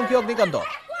বিলতো বিধ্বংসী অগ্নিকাণ্ড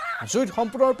জুইত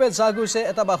সম্পূৰ্ণৰূপে জাহ গৈছে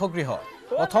এটা বাসগৃহ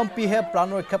প্ৰথম পিহে প্ৰাণ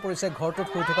ৰক্ষা পৰিছে ঘৰটোত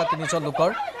শুই থকা 3জন লোকৰ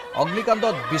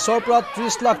অগ্নিকাণ্ডত 20ৰ পৰা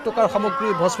 30 লাখ টকাৰ সামগ্ৰী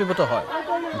ভস্মীভূত হয়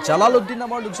জালালউদ্দিন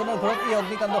নামৰ লোকজনৰ ঘৰত এই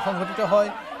অগ্নিকাণ্ড সংঘটিত হয়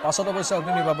পাছত অৱশ্যে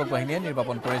অগ্নিনিৰ্বাপক বাহিনীয়ে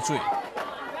নিৰ্বাপন কৰে জুই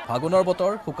ফাগুনৰ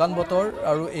বতৰ শুকান বতৰ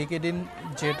আৰু এইকেইদিন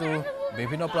যেহেতু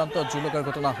বিভিন্ন প্ৰান্তত জুলুকাৰ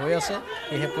ঘটনা হৈ আছে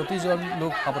সেয়েহে প্ৰতিজন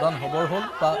লোক সাৱধান হ'বৰ হ'ল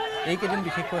বা এইকেইদিন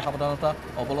বিশেষকৈ সাৱধানতা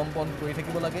অৱলম্বন কৰি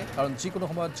থাকিব লাগে কাৰণ যিকোনো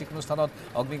সময়ত যিকোনো স্থানত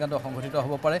অগ্নিকাণ্ড সংঘটিত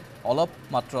হ'ব পাৰে অলপ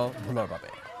মাত্ৰ ভুলৰ বাবে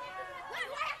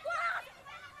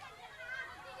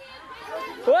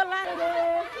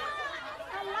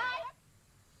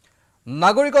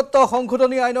নাগৰিকত্ব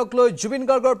সংশোধনী আইনক লৈ জুবিন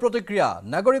গাৰ্গৰ প্ৰতিক্ৰিয়া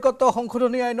নাগৰিকত্ব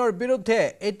সংশোধনী আইনৰ বিৰুদ্ধে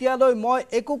এতিয়ালৈ মই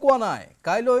একো কোৱা নাই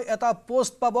কাইলৈ এটা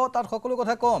পোষ্ট পাব তাত সকলো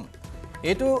কথা কম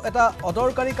এটো এটা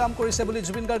অদৰকাৰী কাম কৰিছে বুলি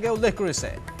জুবিন গাৰ্গে উল্লেখ কৰিছে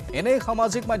এনেই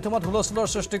সামাজিক মাধ্যমত হুলস্থুলৰ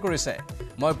সৃষ্টি কৰিছে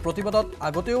মই প্ৰতিবাদত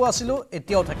আগতেও আছিলো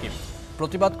এতিয়াও থাকিম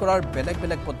প্ৰতিবাদ কৰাৰ বেলেগ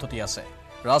বেলেগ পদ্ধতি আছে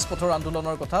ৰাজপথৰ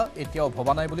আন্দোলনৰ কথা এতিয়াও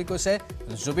ভবা নাই বুলি কৈছে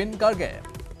জুবিন গাৰ্গে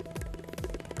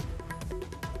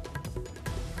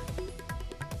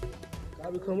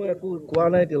বিষয়ে মই একো কোৱা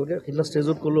নাই তেওঁলোকে সিদিনা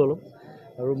ষ্টেজত ক'লোঁ অলপ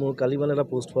আৰু মোৰ কালি মানে এটা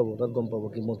পোষ্ট পাব তাত গম পাব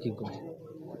কি মই কি ক'ম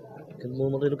কিন্তু মোৰ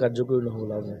মতে এইটো কাৰ্যকৰী নহ'ব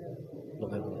লাভ নাই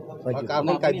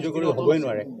কাৰ্যকৰী হ'বই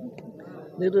নোৱাৰে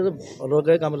এইটো এটা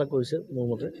অদৰকাৰী কাম এটা কৰিছে মোৰ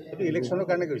মতে এইটো ইলেকশ্যনৰ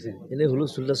কাৰণে কৰিছে এনেই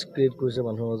হুলস্থুল ক্ৰিয়েট কৰিছে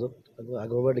মানুহৰ মাজত আকৌ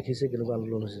আগৰবাৰ দেখিছে কেনেকুৱা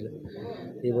আন্দোলন হৈছিলে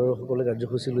এইবাৰো সকলোৱে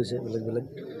কাৰ্যসূচী লৈছে বেলেগ বেলেগ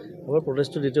আমাৰ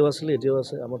প্ৰটেষ্টটো যেতিয়াও আছিলে এতিয়াও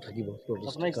আছে আমাৰ থাকিব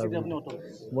প্ৰটেষ্ট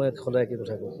মই সদায় একে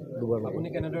কথা কওঁ দুবাৰ আপুনি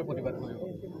কেনেদৰে প্ৰতিবাদ কৰিব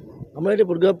আমাৰ এতিয়া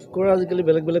প্ৰতিবাদ কৰা আজিকালি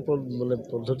বেলেগ বেলেগ মানে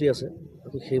পদ্ধতি আছে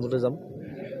আমি সেইমতে যাম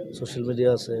ছ'চিয়েল মিডিয়া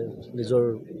আছে নিজৰ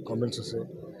কমেণ্টছ আছে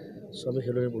চ' আমি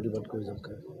সেইদৰে প্ৰতিবাদ কৰি যাম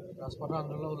ৰাজপথৰ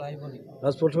আন্দোলন ওলাই আহিব নেকি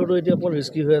ৰাজপথৰটো এতিয়া অকণমান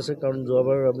ৰিস্কি হৈ আছে কাৰণ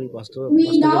যোৱাবাৰ আমি পাঁচটা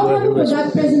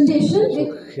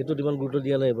সেইটোত ইমান গুৰুত্ব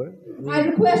দিয়া নাই এইবাৰ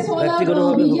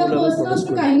ব্যক্তিগতভাৱে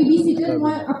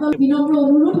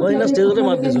মই সিদিনা ষ্টেজতে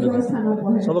মাত দিছোঁ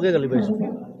চবকে গালি পাৰিছোঁ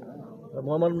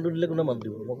মই মাত নিদিলে কোনে মাত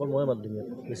দিব অকল ময়ে মাত দিম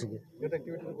বেছিকৈ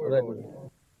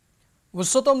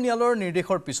উচ্চতম ন্যায়ালয়ৰ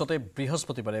নিৰ্দেশৰ পিছতে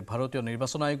বৃহস্পতিবাৰে ভাৰতীয়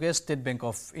নিৰ্বাচন আয়োগে ষ্টেট বেংক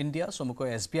অফ ইণ্ডিয়া চমুকৈ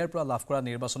SBIৰ পৰা লাভ কৰা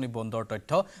নিৰ্বাচনী বণ্ডৰ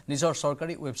তথ্য নিজৰ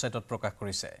চৰকাৰী ৱেবছাইটত প্ৰকাশ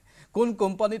কৰিছে কোন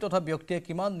কোম্পানী তথা ব্যক্তিয়ে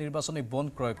কিমান নিৰ্বাচনী বণ্ড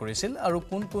ক্ৰয় কৰিছিল আৰু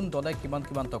কোন কোন দলে কিমান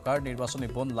টকাৰ নিৰ্বাচনী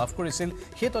বণ্ড লাভ কৰিছিল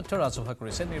সেই তথ্য ৰাজহুৱা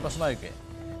কৰিছে নিৰ্বাচন আয়োগে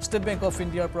ষ্টেট বেংক অফ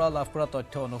ইণ্ডিয়াৰ পৰা লাভ কৰা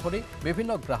তথ্য অনুসৰি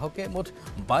বিভিন্ন গ্ৰাহকে মুঠ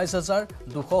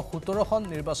 22,217খন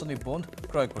নিৰ্বাচনী বণ্ড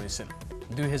ক্ৰয় কৰিছিল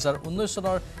 2019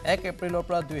 চনৰ 1 এপ্ৰিলৰ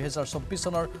পৰা 2024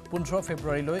 চনৰ 15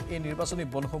 ফেব্ৰুৱাৰীলৈ এই নিৰ্বাচনী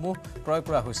বণ্ডসমূহ ক্ৰয়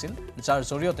কৰা হৈছিল যাৰ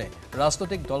জৰিয়তে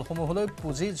ৰাজনৈতিক দলসমূহলৈ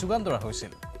পুঁজি যোগান ধৰা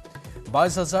হৈছিল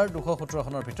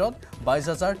 22,217খনৰ ভিতৰত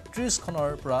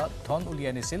 22,030খনৰ পৰা ধন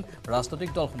উলিয়াই নিছিল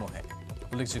ৰাজনৈতিক দলসমূহে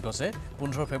উল্লেখযোগ্য যে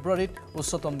 15 ফেব্ৰুৱাৰীত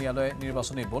উচ্চতম ন্যায়ালয়ে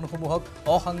নিৰ্বাচনী বণ্ডসমূহক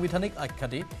অসাংবিধানিক আখ্যা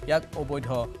দি ইয়াক অবৈধ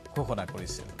ঘোষণা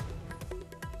কৰিছিল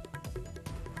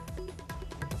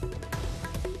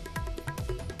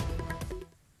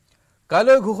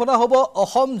কাইলৈ ঘোষণা হ'ব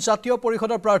অসম জাতীয়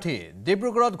পৰিষদৰ প্ৰাৰ্থী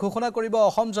ডিব্ৰুগড়ত ঘোষণা কৰিব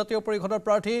অসম জাতীয় পৰিষদৰ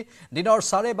প্ৰাৰ্থী দিনৰ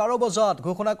 12:30 বজাত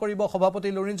ঘোষণা কৰিব সভাপতি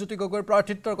লুৰিণজ্যোতি গগৈৰ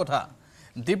প্ৰাৰ্থিত্বৰ কথা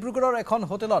ডিব্ৰুগড়ৰ এখন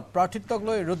হোটেলত প্ৰাৰ্থিত্বক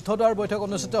লৈ ৰুদ্ধদ্বাৰ বৈঠক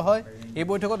অনুষ্ঠিত হয় এই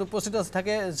বৈঠকত উপস্থিত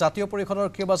থাকে জাতীয় পৰিষদৰ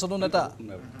কেইবাজনো নেতা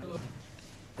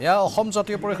এয়া অসম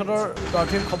জাতীয় পৰিষদৰ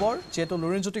প্ৰাৰ্থীৰ খবৰ যেহেতু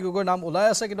লুৰিণজ্যোতি গগৈৰ নাম ওলাই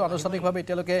আছে কিন্তু আনুষ্ঠানিকভাৱে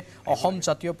এতিয়ালৈকে অসম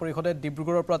জাতীয় পৰিষদে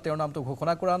ডিব্ৰুগড়ৰ পৰা তেওঁৰ নামটো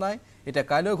ঘোষণা কৰা নাই এতিয়া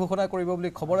কাইলৈ ঘোষণা কৰিব বুলি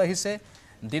খবৰ আহিছে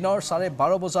দিনৰ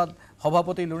 12:30 বজাত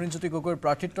সভাপতি লুৰিণজ্যোতি গগৈৰ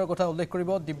প্ৰাৰ্থিত্বৰ কথা উল্লেখ কৰিব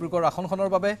ডিব্ৰুগড় আসনখনৰ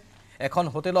বাবে এখন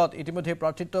হোটেলত ইতিমধ্যে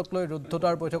প্ৰাৰ্থিত্বক লৈ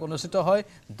ৰুদ্ধদ্বাৰ বৈঠক অনুষ্ঠিত হয়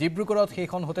ডিব্ৰুগড়ত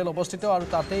সেইখন হোটেল অৱস্থিত আৰু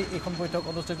তাতেই এইখন বৈঠক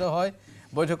অনুষ্ঠিত হয়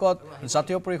বৈঠকত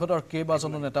জাতীয় পৰিষদৰ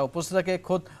কেইবাজনো নেতা উপস্থিত থাকে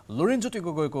খোদ লুৰিণজ্যোতি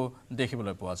গগৈকো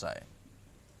দেখিবলৈ পোৱা যায়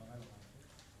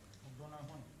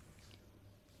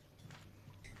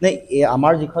নাই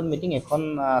আমাৰ যিখন মিটিং এখন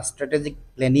ষ্ট্ৰেটেজিক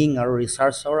প্লেনিং আৰু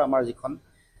ৰিচাৰ্চৰ আমাৰ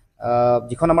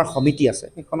যিখন আমাৰ সমিতি আছে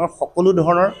সেইখনৰ সকলো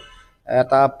ধৰণৰ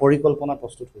এটা পৰিকল্পনা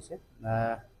প্ৰস্তুত হৈছে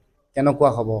কেনেকুৱা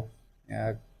হ'ব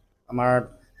আমাৰ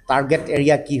টাৰ্গেট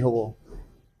এৰিয়া কি হ'ব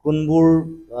কোনবোৰ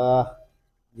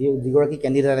যিগৰাকী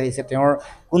কেণ্ডিডেট আহিছে তেওঁৰ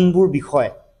কোনবোৰ বিষয়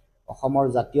অসমৰ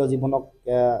জাতীয় জীৱনক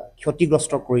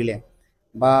ক্ষতিগ্ৰস্ত কৰিলে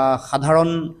বা সাধাৰণ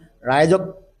ৰাইজক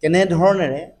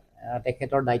কেনেধৰণেৰে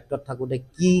তেখেতৰ দায়িত্বত থাকোঁতে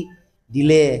কি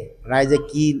দিলে ৰাইজে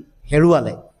কি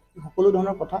হেৰুৱালে সকলো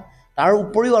ধৰণৰ কথা তাৰ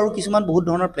উপৰিও আৰু কিছুমান বহুত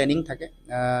ধৰণৰ প্লেনিং থাকে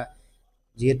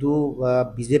যেহেতু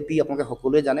বিজেপি আপোনালোকে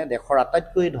সকলোৱে জানে দেশৰ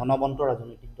আটাইতকৈ ধনৱন্ত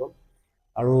ৰাজনৈতিক দল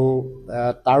আৰু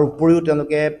তাৰ উপৰিও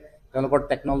তেওঁলোকৰ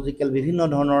টেকনলজিকেল বিভিন্ন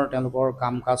ধৰণৰ তেওঁলোকৰ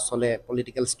কাম কাজ চলে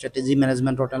পলিটিকেল ষ্ট্ৰেটেজি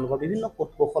মেনেজমেণ্টৰ তেওঁলোকৰ বিভিন্ন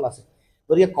কৌশল আছে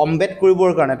গতিকে কমবেট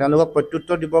কৰিবৰ কাৰণে তেওঁলোকক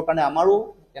প্ৰত্যুত্তৰ দিবৰ কাৰণে আমাৰো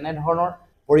তেনেধৰণৰ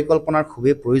পৰিকল্পনাৰ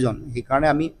খুবেই প্ৰয়োজন সেইকাৰণে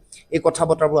আমি এই কথা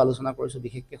বতৰাবোৰ আলোচনা কৰিছোঁ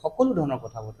বিশেষকৈ সকলো ধৰণৰ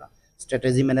কথা বতৰা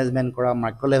ষ্ট্ৰেটেজি মেনেজমেণ্ট কৰা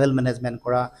মাইক্ৰ' লেভেল মেনেজমেণ্ট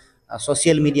কৰা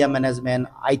social media management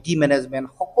IT management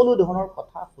সকলো ধৰণৰ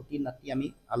কথা খুটি নাটি আমি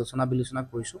আলোচনা বিলোচনা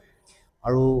কৰিছোঁ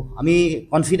আৰু আমি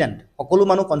কনফিডেণ্ট সকলো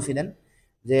মানুহ কনফিডেণ্ট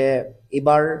যে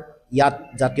এইবাৰ ইয়াত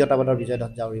জাতীয়তাবাদৰ বিজয়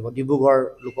ধ্বজা উৰিব ডিব্ৰুগড়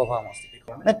লোকসভা সমষ্টি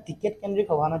মানে টিকেট কেন্দ্ৰিক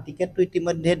সভা নহয় টিকেটটো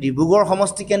ইতিমধ্যে ডিব্ৰুগড়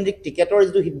সমষ্টি কেন্দ্ৰিক টিকেটৰ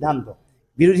যিটো সিদ্ধান্ত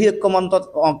বিৰোধী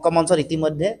ঐক্যমঞ্চত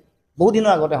ইতিমধ্যে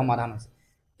বহুদিনৰ আগতে সমাধান হৈছে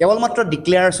কেৱল মাত্ৰ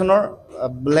ডিক্লেয়াৰেশ্যনৰ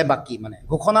বোলে বাকী মানে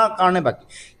ঘোষণাৰ কাৰণে বাকী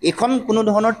এখন কোনো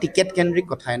ধৰণৰ টিকেট কেন্দ্ৰিক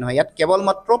কথাই নহয় ইয়াত কেৱল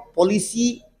মাত্ৰ পলিচি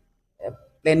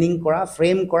প্লেনিং কৰা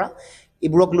ফ্ৰেম কৰা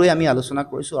এইবোৰক লৈ আমি আলোচনা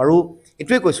কৰিছোঁ আৰু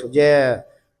এইটোৱে কৈছোঁ যে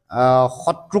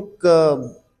শত্ৰুক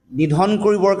নিধন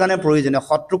কৰিবৰ কাৰণে প্ৰয়োজনীয়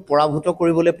শত্ৰুক পৰাভূত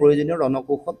কৰিবলৈ প্ৰয়োজনীয়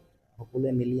ৰণকৌশল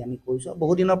সকলোৱে মিলি আমি কৰিছোঁ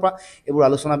বহুদিনৰ পৰা এইবোৰ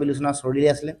আলোচনা বিলোচনা চলি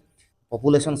আছিলে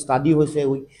পপুলেশ্যন ষ্টাডি হৈছে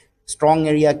ষ্ট্ৰং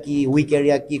এৰিয়া কি উইক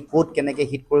এৰিয়া কি ক'ত কেনেকৈ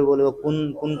হিট কৰিব লাগিব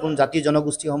কোন জাতি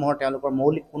জনগোষ্ঠীসমূহৰ তেওঁলোকৰ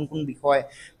মৌলিক কোন বিষয়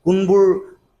কোনবোৰ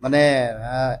মানে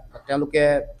তেওঁলোকে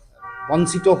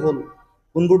বঞ্চিত হ'ল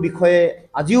কোনবোৰ বিষয়ে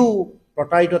আজিও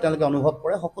প্ৰতাৰিত তেওঁলোকে অনুভৱ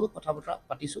কৰে সকলো কথা বতৰা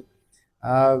পাতিছোঁ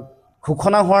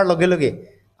ঘোষণা হোৱাৰ লগে লগে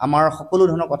আমাৰ সকলো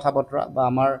ধৰণৰ কথা বতৰা বা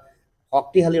আমাৰ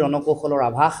শক্তিশালী ৰণকৌশলৰ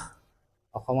আভাস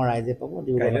অসমৰ ৰাইজে পাব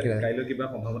কাইলৈ কিবা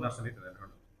সম্ভাৱনা আছে নেকি তেনেধৰণৰ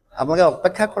আপোনালোকে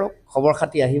অপেক্ষা কৰক খবৰ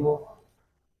খাতি আহিব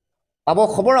পাব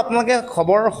খবৰ আপোনালোকে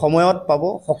খবৰ সময়ত পাব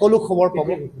সকলো খবৰ পাব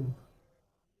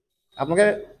আপোনালোকে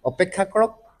অপেক্ষা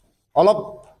কৰক অলপ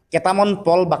কেইটামান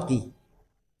পল বাকী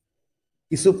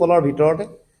কিছু পলৰ ভিতৰতে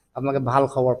আপোনালোকে ভাল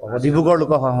খবৰ পাব ডিব্ৰুগড়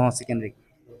লোকসভা সমষ্টি কেন্দ্ৰিক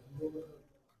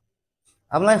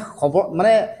আপোনালোকে খবৰ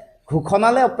মানে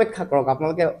ঘোষণালৈ অপেক্ষা কৰক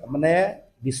আপোনালোকে মানে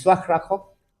বিশ্বাস ৰাখক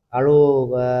আৰু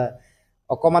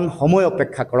অকণমান সময়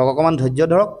অপেক্ষা কৰক অকণমান ধৈৰ্য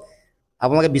ধৰক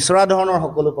আপোনালোকে বিচৰা ধৰণৰ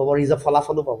সকলো পাব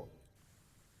ফলাফলো পাব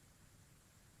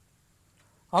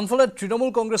আনফালে তৃণমূল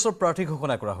কংগ্ৰেছৰ প্ৰাৰ্থী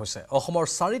ঘোষণা কৰা হৈছে অসমৰ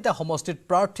 4টা সমষ্টিত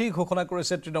প্ৰাৰ্থী ঘোষণা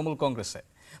কৰিছে তৃণমূল কংগ্ৰেছে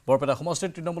বৰপেটা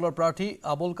সমষ্টিত তৃণমূলৰ প্ৰাৰ্থী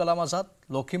আবুল কালাম আজাদ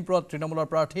লখিমপুৰত তৃণমূলৰ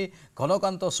প্ৰাৰ্থী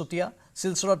ঘনকান্ত চুতীয়া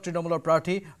শিলচৰত তৃণমূলৰ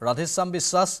প্ৰাৰ্থী ৰাধেশ্যাম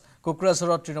বিশ্বাস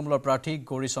কোকৰাঝাৰত তৃণমূলৰ প্ৰাৰ্থী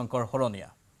গৌৰীশংকৰ শৰণীয়া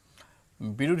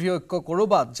বিৰোধী ঐক্য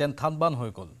ক'ৰবাত যেন থানবান হৈ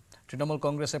গ'ল তৃণমূল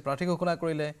কংগ্ৰেছে প্ৰাৰ্থী ঘোষণা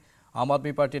কৰিলে আম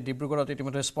আদমি পাৰ্টিয়ে ডিব্ৰুগড়ত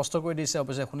ইতিমধ্যে স্পষ্ট কৰি দিছে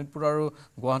অৱশ্যে শোণিতপুৰ আৰু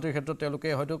গুৱাহাটীৰ ক্ষেত্ৰত তেওঁলোকে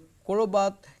হয়তো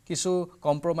ক'ৰবাত কিছু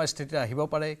কম্প্ৰমাইজ স্থিতিত আহিব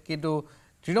পাৰে কিন্তু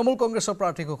তৃণমূল কংগ্ৰেছৰ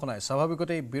প্ৰাৰ্থী ঘোষণাই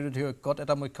স্বাভাৱিকতেই বিৰোধী ঐক্যত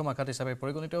এটা মুখ্য আঘাত হিচাপে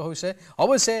পৰিগণিত হৈছে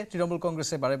অৱশ্যে তৃণমূল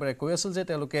কংগ্ৰেছে বাৰে বাৰে কৈ আছিল যে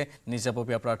তেওঁলোকে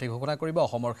নিজাববীয়া প্ৰাৰ্থী ঘোষণা কৰিব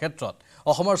অসমৰ ক্ষেত্ৰত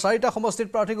অসমৰ 4টা সমষ্টিত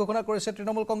প্ৰাৰ্থী ঘোষণা কৰিছে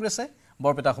তৃণমূল কংগ্ৰেছে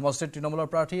বৰপেটা সমষ্টিত তৃণমূলৰ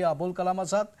প্ৰাৰ্থী আবুল কালাম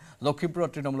আজাদ লখিমপুৰত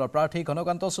তৃণমূলৰ প্ৰাৰ্থী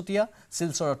ঘনকান্ত চুতীয়া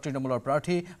শিলচৰত তৃণমূলৰ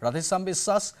প্ৰাৰ্থী ৰাধেশ্যাম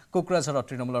বিশ্বাস কোকৰাঝাৰত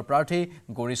তৃণমূলৰ প্ৰাৰ্থী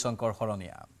গৌৰীশংকৰ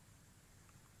শৰণীয়া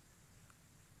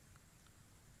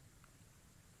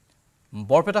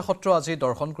বৰপেটা সত্ৰ আজি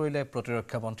দৰ্শন কৰিলে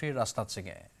প্ৰতিৰক্ষা মন্ত্ৰী ৰাজনাথ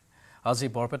সিঙে আজি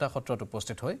বৰপেটা সত্ৰত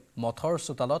উপস্থিত হৈ মঠৰ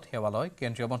চোতালত সেৱা লয়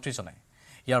কেন্দ্ৰীয় মন্ত্ৰীজনে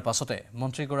ইয়াৰ পাছতে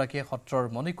মন্ত্ৰীগৰাকীয়ে সত্ৰৰ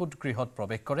মণিকূট গৃহত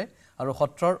প্ৰৱেশ কৰে আৰু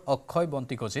সত্ৰৰ অক্ষয়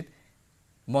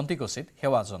বন্তিগছিত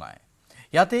সেৱা জনায়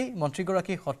ইয়াতেই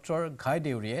মন্ত্ৰীগৰাকী সত্ৰৰ ঘাই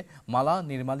দেউৰীয়ে মালা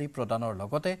নিৰ্মালী প্ৰদানৰ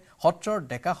লগতে সত্ৰৰ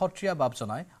ডেকা সত্ৰীয়া বাপ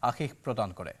জনাই আশীষ প্ৰদান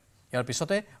কৰে ইয়াৰ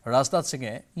পিছতে ৰাজনাথ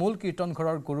সিঙে মূল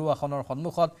কীৰ্তনঘৰৰ গুৰু আসনৰ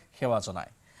সন্মুখত সেৱা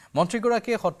জনায়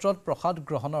মন্ত্ৰীগৰাকীয়ে সত্ৰত প্ৰসাদ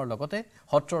গ্ৰহণৰ লগতে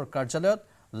সত্ৰৰ কাৰ্যালয়ত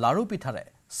লাৰু পিঠাৰে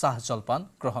চাহ জলপান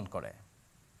গ্ৰহণ কৰে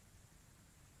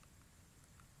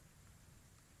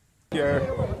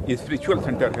ये स्पिरिचुअल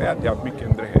सेंटर है आध्यात्मिक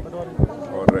केंद्र है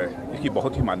और इसकी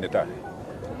बहुत ही मान्यता है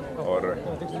और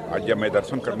आज जब मैं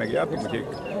दर्शन करने गया तो मुझे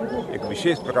एक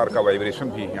विशेष प्रकार का वाइब्रेशन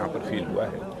भी यहाँ पर फील हुआ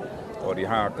है और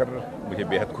यहाँ आकर मुझे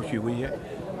बेहद खुशी हुई है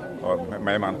और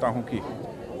मैं मानता हूँ कि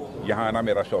यहाँ आना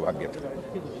मेरा सौभाग्य था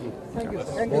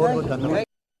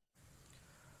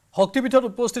শক্তিপীঠত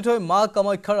উপস্থিত হৈ মা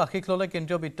কামাখ্যাৰ আশীষ ল'লে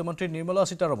কেন্দ্ৰীয় বিত্তমন্ত্ৰী নিৰ্মলা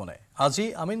সীতাৰমণে আজি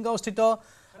আমিনগাঁওস্থিত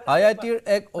আইআইটিৰ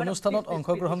এক অনুষ্ঠানত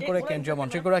অংশগ্ৰহণ কৰে কেন্দ্ৰীয়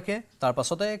মন্ত্ৰীগৰাকীয়ে তাৰ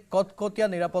পাছতে কটকটীয়া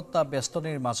নিৰাপত্তা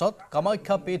বেষ্টনীৰ মাজত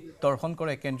কামাখ্যা পীঠ দৰ্শন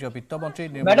কৰে কেন্দ্ৰীয় বিত্তমন্ত্ৰী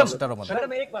নিৰ্মলা সীতাৰমণে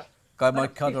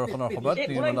কামাখ্যা দৰ্শনৰ সময়ত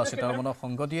নিৰ্মলা সীতাৰমণক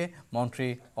সংগ দিয়ে মন্ত্ৰী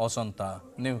অজন্তা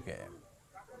নেওগে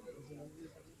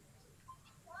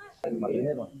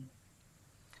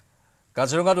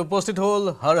কাজিৰঙাত উপস্থিত হ'ল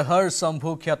হৰ হৰ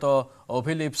শম্ভু খ্যাত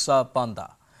অভিলিপ্সা পাণ্ডা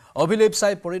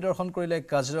অভিলিপ্সাই পৰিদৰ্শন কৰিলে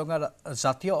কাজিৰঙাৰ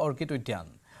জাতীয়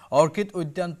অৰ্কিড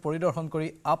উদ্যান পৰিদৰ্শন কৰি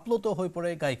আপ্লুত হৈ পৰে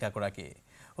গায়িকাগৰাকী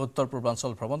উত্তৰ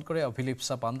পূৰ্বাঞ্চল ভ্ৰমণ কৰে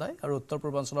অভিলিপ্সা পাণ্ডাই আৰু উত্তৰ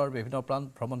পূৰ্বাঞ্চলৰ বিভিন্ন প্ৰান্ত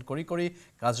ভ্ৰমণ কৰি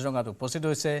কাজিৰঙাত উপস্থিত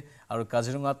হৈছে আৰু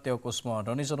কাজিৰঙাত তেওঁক উষ্ম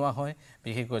আদৰণি জনোৱা হয়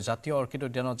বিশেষকৈ জাতীয় অৰ্কিড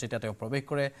উদ্যানত যেতিয়া তেওঁ প্ৰৱেশ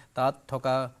কৰে তাত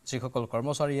থকা যিসকল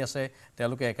কৰ্মচাৰী আছে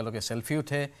তেওঁলোকে একেলগে সেলফি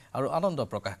উঠে আৰু আনন্দ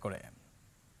প্ৰকাশ কৰে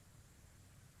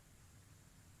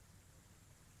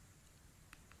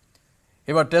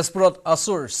এবাৰ তেজপুৰত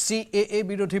আসুৰ CAA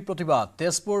বিৰোধী প্ৰতিবাদ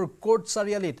তেজপুৰ কোৰ্ট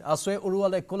চাৰিআলিত আসুৱে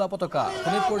উৰুৱালে ক'লা পতাকা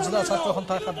শোণিতপুৰ জিলা ছাত্ৰ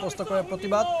সন্থাই সাব্যস্ত কৰে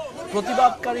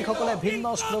প্ৰতিবাদকাৰীসকলে ভিন্ন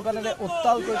শ্লোগানেৰে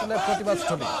উত্তাল কৰি তোলে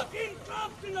প্ৰতিবাদস্থলী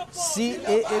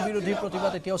CAA বিৰোধী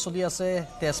প্ৰতিবাদ এতিয়াও চলি আছে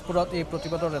তেজপুৰত এই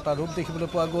প্ৰতিবাদৰ এটা ৰূপ দেখিবলৈ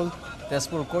পোৱা গ'ল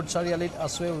তেজপুৰ কোৰ্ট চাৰিআলিত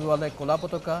আসুৱে উৰুৱালে ক'লা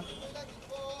পতাকা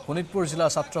শোণিতপুৰ জিলা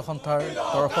ছাত্ৰ সন্থাৰ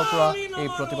তৰফৰ পৰা এই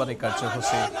প্ৰতিবাদী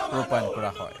কাৰ্যসূচী ৰূপায়ণ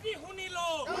কৰা হয়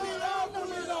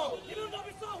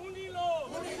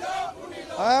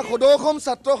সদৌসম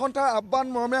ছাত্ৰ সন্থাৰ আহ্বান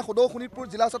মৰ্মে সদৌ শোণিতপুৰ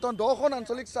জিলা ছাত্ৰ 10খন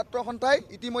আঞ্চলিক ছাত্ৰ সন্থাই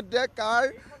ইতিমধ্যে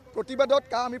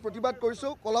আমি প্ৰতিবাদ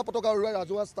কৰিছোঁ ক'লা পতাকা উৰুৱাই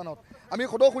ৰাজহুৱা স্থানত আমি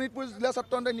সদৌ শোণিতপুৰ জিলা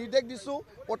ছাত্ৰ সন্থাই নিৰ্দেশ দিছোঁ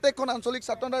প্ৰত্যেকখন আঞ্চলিক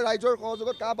ছাত্ৰ সন্থাই ৰাইজৰ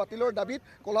সহযোগত বাতিলৰ দাবীত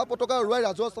ক'লা পতাকা উৰুৱাই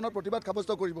ৰাজহুৱা স্থানত প্ৰতিবাদ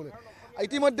সাব্যস্ত কৰিবলৈ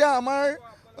ইতিমধ্যে আমাৰ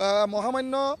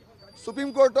মহামান্য সুপ্ৰিম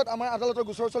কোৰ্টত আমাৰ আদালতৰ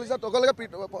গোচৰ চলিছে লগে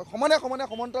সমানে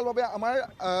সমান্তৰালভাৱে আমাৰ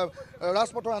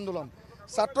ৰাজপথৰ আন্দোলন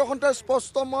ছাত্ৰ সন্থাৰ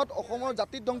স্পষ্ট মত অসমৰ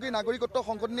জাতিধ্বংসী নাগৰিকত্ব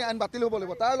সংশোধনী আইন বাতিল হ'ব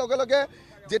লাগিব তাৰ লগে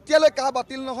যেতিয়ালৈ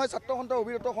বাতিল নহয় ছাত্ৰ সন্থাৰ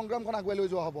অবিৰত সংগ্ৰামখন আগুৱাই লৈ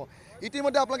যোৱা হ'ব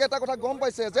ইতিমধ্যে আপোনালোকে এটা কথা গম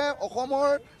পাইছে যে অসমৰ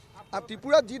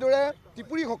ত্ৰিপুৰাত যিদৰে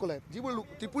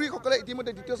ত্ৰিপুৰীসকলে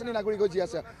ইতিমধ্যে দ্বিতীয় শ্ৰেণীৰ নাগৰিক হৈ জীয়াই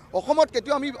আছে অসমত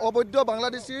কেতিয়াও আমি অবৈধ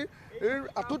বাংলাদেশীৰ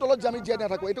আঁঠু তলত যে আমি জীয়াই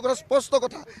নাথাকোঁ এইটো কথা স্পষ্ট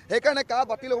কথা সেইকাৰণে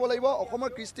বাতিল হ'ব লাগিব অসমৰ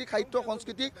কৃষ্টি সাহিত্য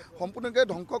সংস্কৃতিক সম্পূৰ্ণকৈ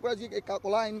ধ্বংস কৰা যি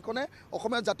কলা আইনখনে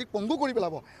অসমীয়া জাতিক পংগু কৰি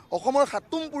পেলাব অসমৰ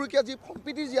সাতোম পুৰুষীয়া যি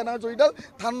সম্প্ৰীতি যি আনাৰ জৰিডাল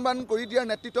থান বান কৰি দিয়াৰ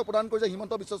নেতৃত্ব প্ৰদান কৰিছে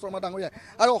হিমন্ত বিশ্ব শৰ্মা ডাঙৰীয়াই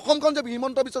আৰু অসমখন যে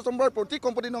হিমন্ত বিশ্ব শৰ্মাৰ প্ৰতীক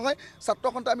সম্পত্তি নহয় ছাত্ৰ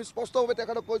সন্থাই আমি স্পষ্টভাৱে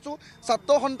তেখেতক কৈছোঁ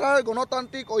ছাত্ৰ সন্থাৰ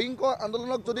গণতান্ত্ৰিক অহিংস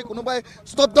আন্দোলনক যদি কোনোবাই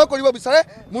স্তব্ধ কৰিব বিচাৰে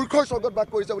মূৰ্খৰ স্বৰ্গত বাস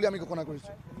কৰিছে বুলি আমি ঘোষণা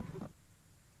কৰিছোঁ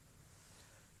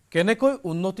কেনেকৈ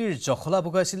উন্নতিৰ জখলা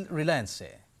বগাইছিল ৰিলায়েন্সে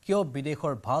কিয়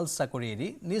বিদেশৰ ভাল চাকৰি এৰি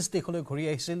নিজ দেশলৈ ঘূৰি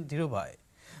আহিছিল ধীৰুভাই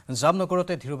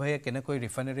জামনগৰতে ধীৰুভাইয়ে কেনেকৈ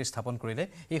ৰিফাইনাৰী স্থাপন কৰিলে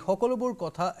এই সকলোবোৰ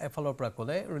কথা এফালৰ পৰা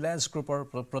ক'লে ৰিলায়েন্স গ্ৰুপৰ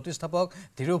প্ৰতিষ্ঠাপক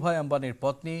ধীৰুভাই আম্বানীৰ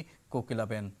পত্নী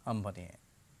কোকিলাবেন আম্বানীয়ে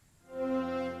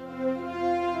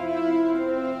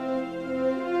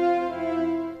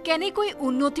কেনেকৈ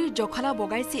উন্নতিৰ জখলা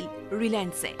বগাইছিল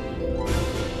ৰিলায়েন্সে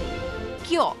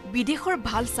কিয় বিদেশৰ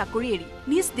ভাল চাকৰি এৰি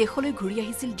নিজ দেশলৈ ঘূৰি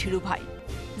আহিছিল ধীৰুভাই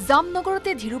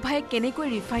জামনগৰতে ধীৰুভাইয়ে কেনেকৈ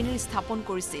ৰিফাইনাৰী স্থাপন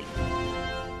কৰিছিল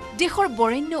দেশৰ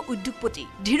বৰেণ্য উদ্যোগপতি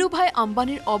ধীৰুভাই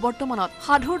আম্বানীৰ অৱৰ্তমানত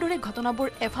সাধুৰ দৰে ঘটনাবোৰ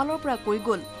এফালৰ পৰা কৈ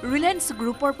গ'ল ৰিলায়েন্স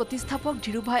গ্ৰুপৰ প্ৰতিষ্ঠাপক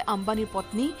ধীৰুভাই আম্বানীৰ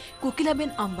পত্নী কোকিলাবেন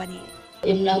আম্বানীয়ে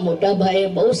એમના મોટા ભાઈએ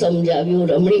બહુ સમજાવ્યું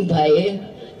રમણીક ભાઈએ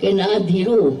કે ના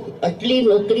ધીરુ આટલી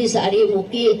નોકરી સારી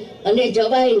મૂકી અને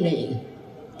જવાય નહીં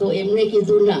તો એમને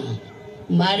કીધું ના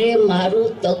મારે મારું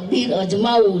તકદીર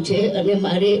અજમાવવું છે અને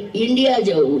મારે ઇન્ડિયા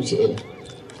જવું છે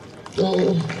તો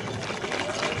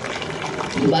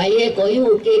ભાઈએ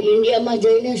કહ્યું કે ઇન્ડિયામાં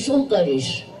જઈને શું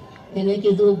કરીશ એને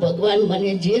કીધું ભગવાન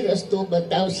મને જે રસ્તો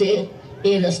બતાવશે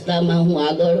એ રસ્તામાં હું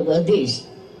આગળ વધીશ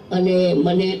અને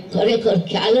મને ખરેખર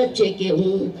ખ્યાલ જ છે કે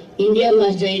હું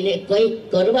ઇન્ડિયામાં જઈને કંઈક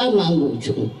કરવા માંગુ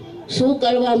છું શું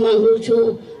કરવા માંગુ છું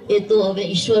એ તો હવે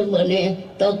ઈશ્વર મને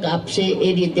તક આપશે એ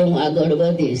રીતે હું આગળ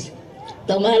વધીશ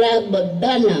તમારા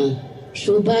બધાના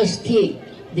શુભાશથી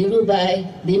ધીરુભાઈ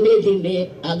ધીમે ધીમે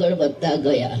આગળ વધતા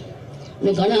ગયા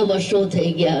ને ઘણા વર્ષો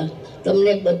થઈ ગયા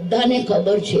તમને બધાને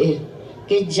ખબર છે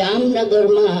કે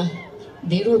જામનગરમાં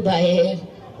ધીરુભાઈએ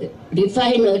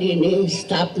રિફાઇનરીની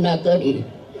સ્થાપના કરી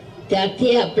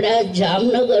ત્યારથી આપણા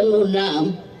જામનગરનું નામ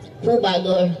ખૂબ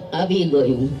આગળ આવી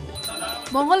ગયું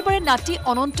মঙলবাৰে নাতি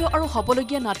অনন্ত আৰু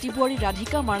হবলগীয়া নাতি বোৱাৰী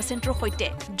ৰাধিকা মাৰ্চেণ্টৰ সৈতে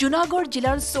জুনাগড়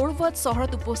জিলাৰ চৌৰৱাত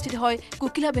চহৰত উপস্থিত হয়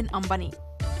কোকিলাবেন আম্বানী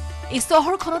এই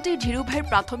চহৰখনতে ধীৰুভাইৰ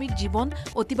প্ৰাথমিক জীৱন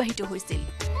অতিবাহিত হৈছিল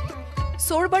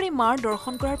চৌৰবাৰী মাৰ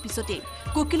দৰ্শন কৰাৰ পিছতে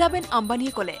কোকিলাবেন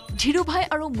আম্বানীয়ে ক'লে ধীৰুভাই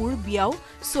আৰু মোৰ বিয়াও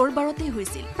চৌৰবাৰতেই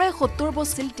হৈছিল প্ৰায় 70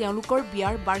 বছৰ তেওঁলোকৰ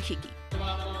বিয়াৰ বাৰ্ষিকী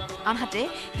আনহাতে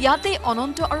ইয়াতে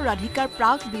অনন্ত আৰু ৰাধিকাৰ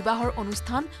প্ৰাক বিবাহৰ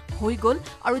অনুষ্ঠান হৈ গ'ল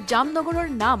আৰু জামনগৰৰ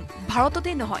নাম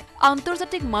ভাৰততে নহয়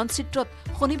আন্তৰ্জাতিক মানচিত্ৰত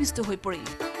সন্নিৱিষ্ট হৈ পৰিল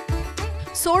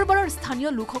চৌৰবাৰৰ স্থানীয়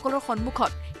লোকসকলৰ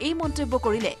সন্মুখত এই মন্তব্য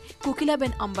কৰিলে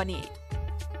কোকিলাবেন আম্বানীয়ে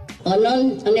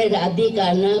અનંત અને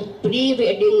રાધિકાના પ્રી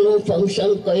વેડિંગનું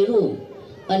ફંક્શન કર્યું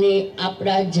અને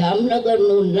આપણા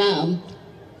જામનગરનું નામ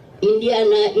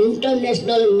ઇન્ડિયાના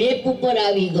ઇન્ટરનેશનલ મેપ ઉપર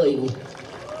આવી ગયું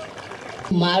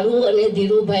મારું અને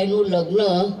ધીરુભાઈનું લગ્ન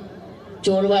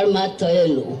ચોરવાડમાં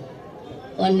થયેલું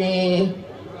અને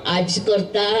આજ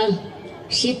કરતાં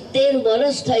 70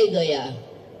 વર્ષ થઈ ગયા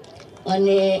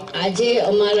અને આજે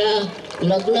અમારા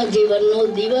લગ્ન જીવનનો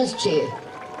દિવસ છે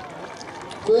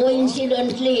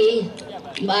કોઇન્સિડન્ટલી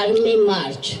 12મી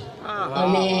માર્ચ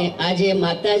અને આજે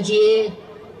માતાજીએ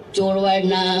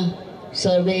ચોરવાડના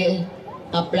સર્વે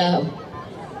આપણા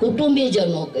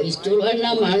કુટુંબીજનો કહીશ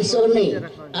ચોરવાડના માણસો નહીં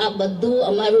આ બધું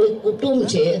અમારું એક કુટુંબ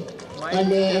છે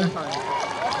અને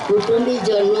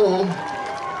કુટુંબીજનો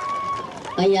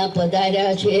અહીંયા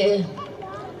પધાર્યા છે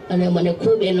અને મને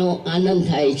ખૂબ એનો આનંદ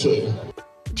થાય છે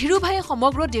ধীৰুভাইয়ে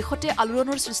সমগ্ৰ দেশতে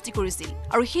আলোড়নৰ সৃষ্টি কৰিছিল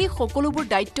আৰু সেই সকলোবোৰ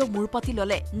দায়িত্ব মূৰ পাতি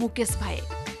ললে মুকেশ ভাইয়ে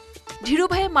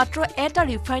ধীৰুভাইয়ে মাত্ৰ এটা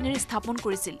ৰিফাইনাৰী স্থাপন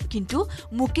কৰিছিল কিন্তু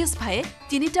মুকেশ ভাইয়ে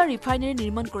 3টা ৰিফাইনাৰী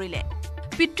নিৰ্মাণ কৰিলে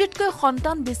পিতৃতকৈ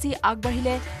সন্তান বেছি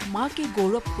আগবাঢ়িলে মাকে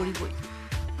গৌৰৱ কৰিবই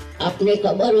આપને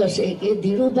ખબર હશે કે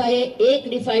ધીરુભાઈએ એક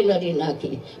રિફાઇનરી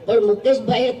નાખી પણ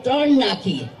મુકેશભાઈએ 3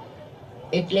 નાખી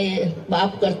એટલે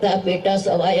બાપ કરતા બેટા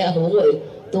સવાયા હોય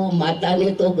તો માતાને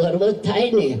તો ગર્વ થાય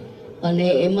ને અને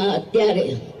એમાં અત્યારે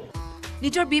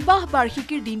নিজৰ বিবাহ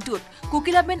বাৰ্ষিকীৰ দিনটোত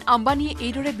কুকিলাবেন আম্বানীয়ে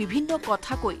এইদৰে বিভিন্ন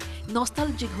কথা কৈ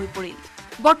নষ্টালজিক হৈ পৰিল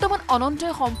বৰ্তমান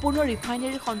অনন্তই সম্পূৰ্ণ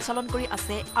ৰিফাইনাৰী সঞ্চালন কৰি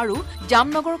আছে আৰু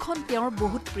জামনগৰখন তেওঁৰ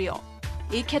বহুত প্ৰিয়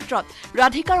এই ক্ষেত্ৰত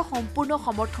ৰাধিকাৰ সম্পূৰ্ণ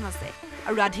সমৰ্থন আছে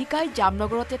আৰু ৰাধিকাই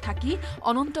জামনগৰতে থাকি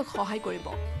অনন্তক সহায় কৰিব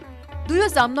দুয়ো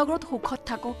জামনগৰত সুখত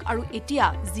থাকক আৰু এতিয়া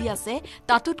যি আছে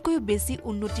তাতোতকৈ বেছি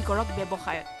উন্নতি কৰক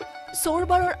ব্যৱসায়ত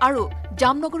চৌৰবাৰৰ আৰু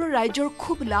জামনগৰৰ ৰাইজৰ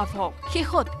খুব লাভ হওক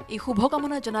শেষত এই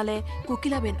শুভকামনা জনালে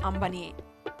কুকিলাবেন আম্বানীয়ে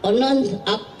અનંત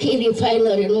આખી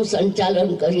રિફાઇનરીનું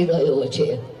સંચાલન કરી રહ્યો છે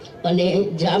અને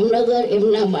જામનગર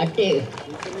એમના માટે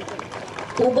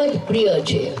ખૂબ જ પ્રિય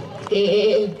છે કે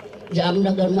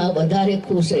જામનગરમાં વધારે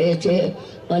ખુશ રહે છે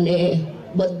અને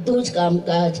બધું જ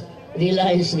કામકાજ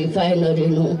રિલાયન્સ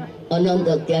રિફાઇનરીનું અનંત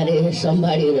અત્યારે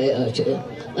સંભાળી રહ્યા છે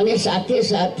અને સાથે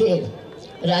સાથે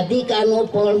રાધિકાનો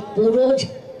પણ પૂરો જ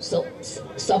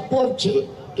સપોર્ટ છે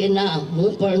કે ના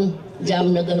હું પણ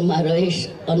જામનગરમાં રહીશ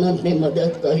અનંતને મદદ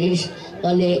કરીશ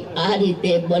અને આ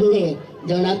રીતે બંને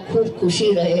જણા ખૂબ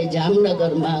ખુશી રહે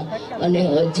જામનગરમાં અને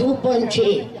હજુ પણ છે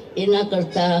એના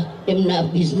કરતાં એમના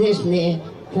બિઝનેસને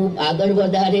ખૂબ આગળ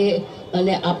વધારે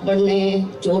અને આપણને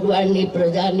ચોરવાડની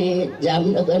પ્રજાને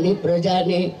જામનગરની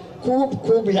પ્રજાને ખૂબ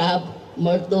ખૂબ લાભ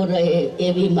મળતો રહે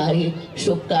એવી મારી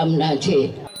શુભકામના છે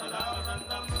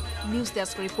news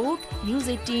desk report News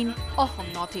 18 Assam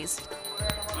Northeast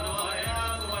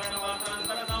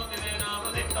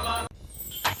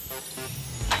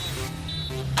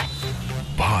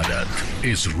Bharat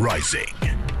is rising.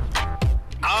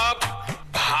 अब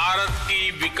भारत की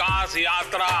विकास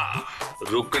यात्रा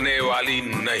रुकने वाली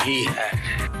नहीं है.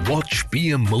 Watch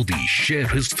PM Modi share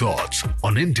his thoughts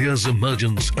on India's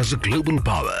emergence as a global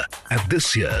power at this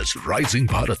year's Rising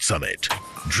Bharat Summit.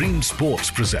 Dream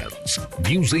Sports presents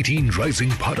News 18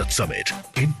 Rising Bharat Summit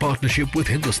in partnership with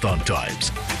Hindustan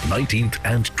Times, 19th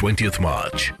and 20th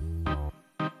March.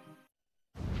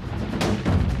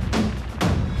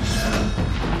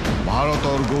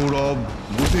 ভাৰতৰ গৌৰৱ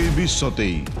গোটেই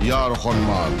বিশ্বতেই ইয়াৰ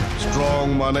সন্মান strong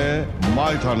মানে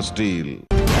Maithon steel